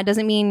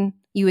 Doesn't mean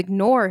you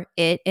ignore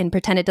it and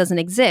pretend it doesn't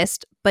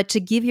exist, but to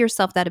give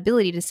yourself that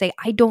ability to say,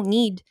 I don't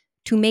need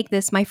to make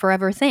this my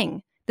forever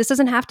thing. This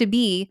doesn't have to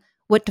be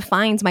what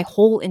defines my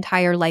whole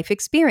entire life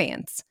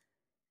experience.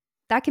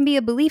 That can be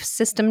a belief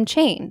system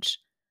change.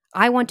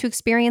 I want to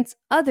experience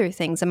other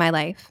things in my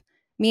life,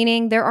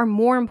 meaning there are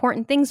more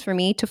important things for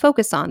me to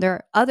focus on. There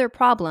are other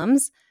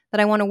problems that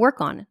I want to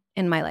work on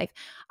in my life.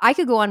 I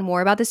could go on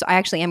more about this. So I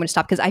actually am going to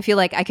stop because I feel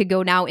like I could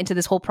go now into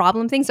this whole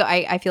problem thing. So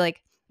I feel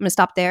like I'm going to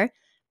stop there.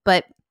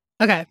 But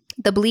okay,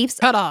 the beliefs.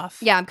 Cut off.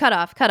 Yeah, I'm cut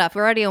off.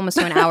 We're already almost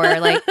to an hour.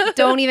 Like,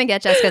 don't even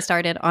get Jessica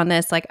started on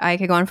this. Like, I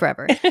could go on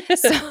forever.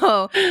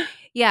 So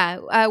yeah,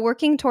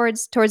 working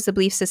towards the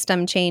belief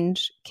system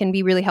change can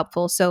be really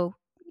helpful. So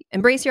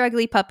embrace your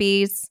ugly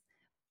puppies.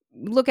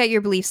 Look at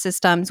your belief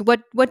systems.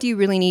 What do you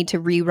really need to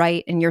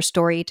rewrite in your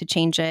story to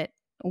change it?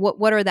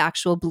 What are the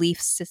actual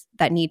beliefs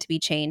that need to be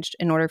changed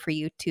in order for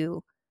you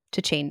to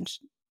change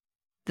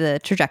the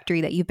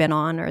trajectory that you've been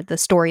on or the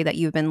story that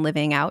you've been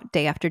living out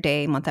day after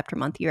day, month after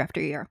month, year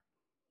after year?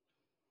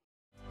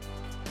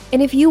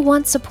 And if you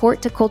want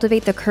support to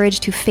cultivate the courage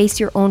to face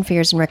your own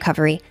fears in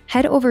recovery,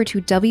 head over to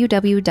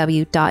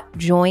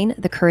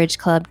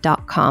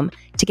www.jointhecourageclub.com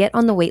to get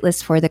on the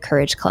waitlist for the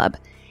Courage Club.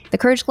 The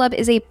Courage Club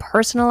is a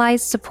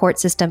personalized support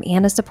system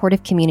and a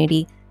supportive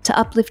community to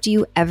uplift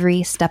you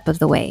every step of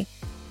the way.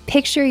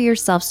 Picture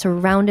yourself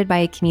surrounded by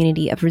a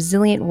community of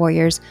resilient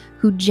warriors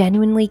who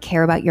genuinely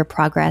care about your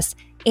progress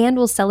and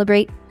will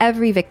celebrate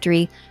every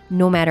victory,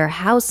 no matter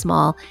how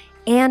small,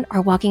 and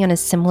are walking on a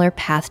similar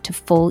path to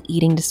full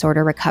eating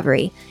disorder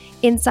recovery.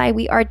 Inside,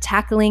 we are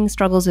tackling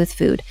struggles with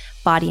food,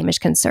 body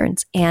image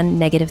concerns, and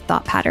negative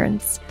thought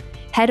patterns.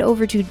 Head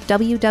over to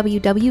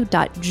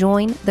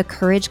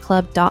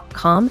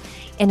www.jointhecourageclub.com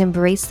and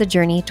embrace the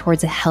journey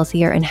towards a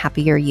healthier and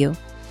happier you.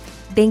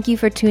 Thank you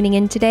for tuning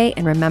in today,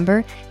 and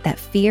remember that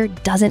fear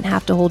doesn't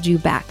have to hold you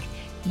back.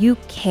 You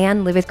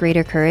can live with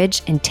greater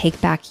courage and take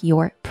back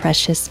your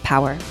precious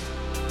power.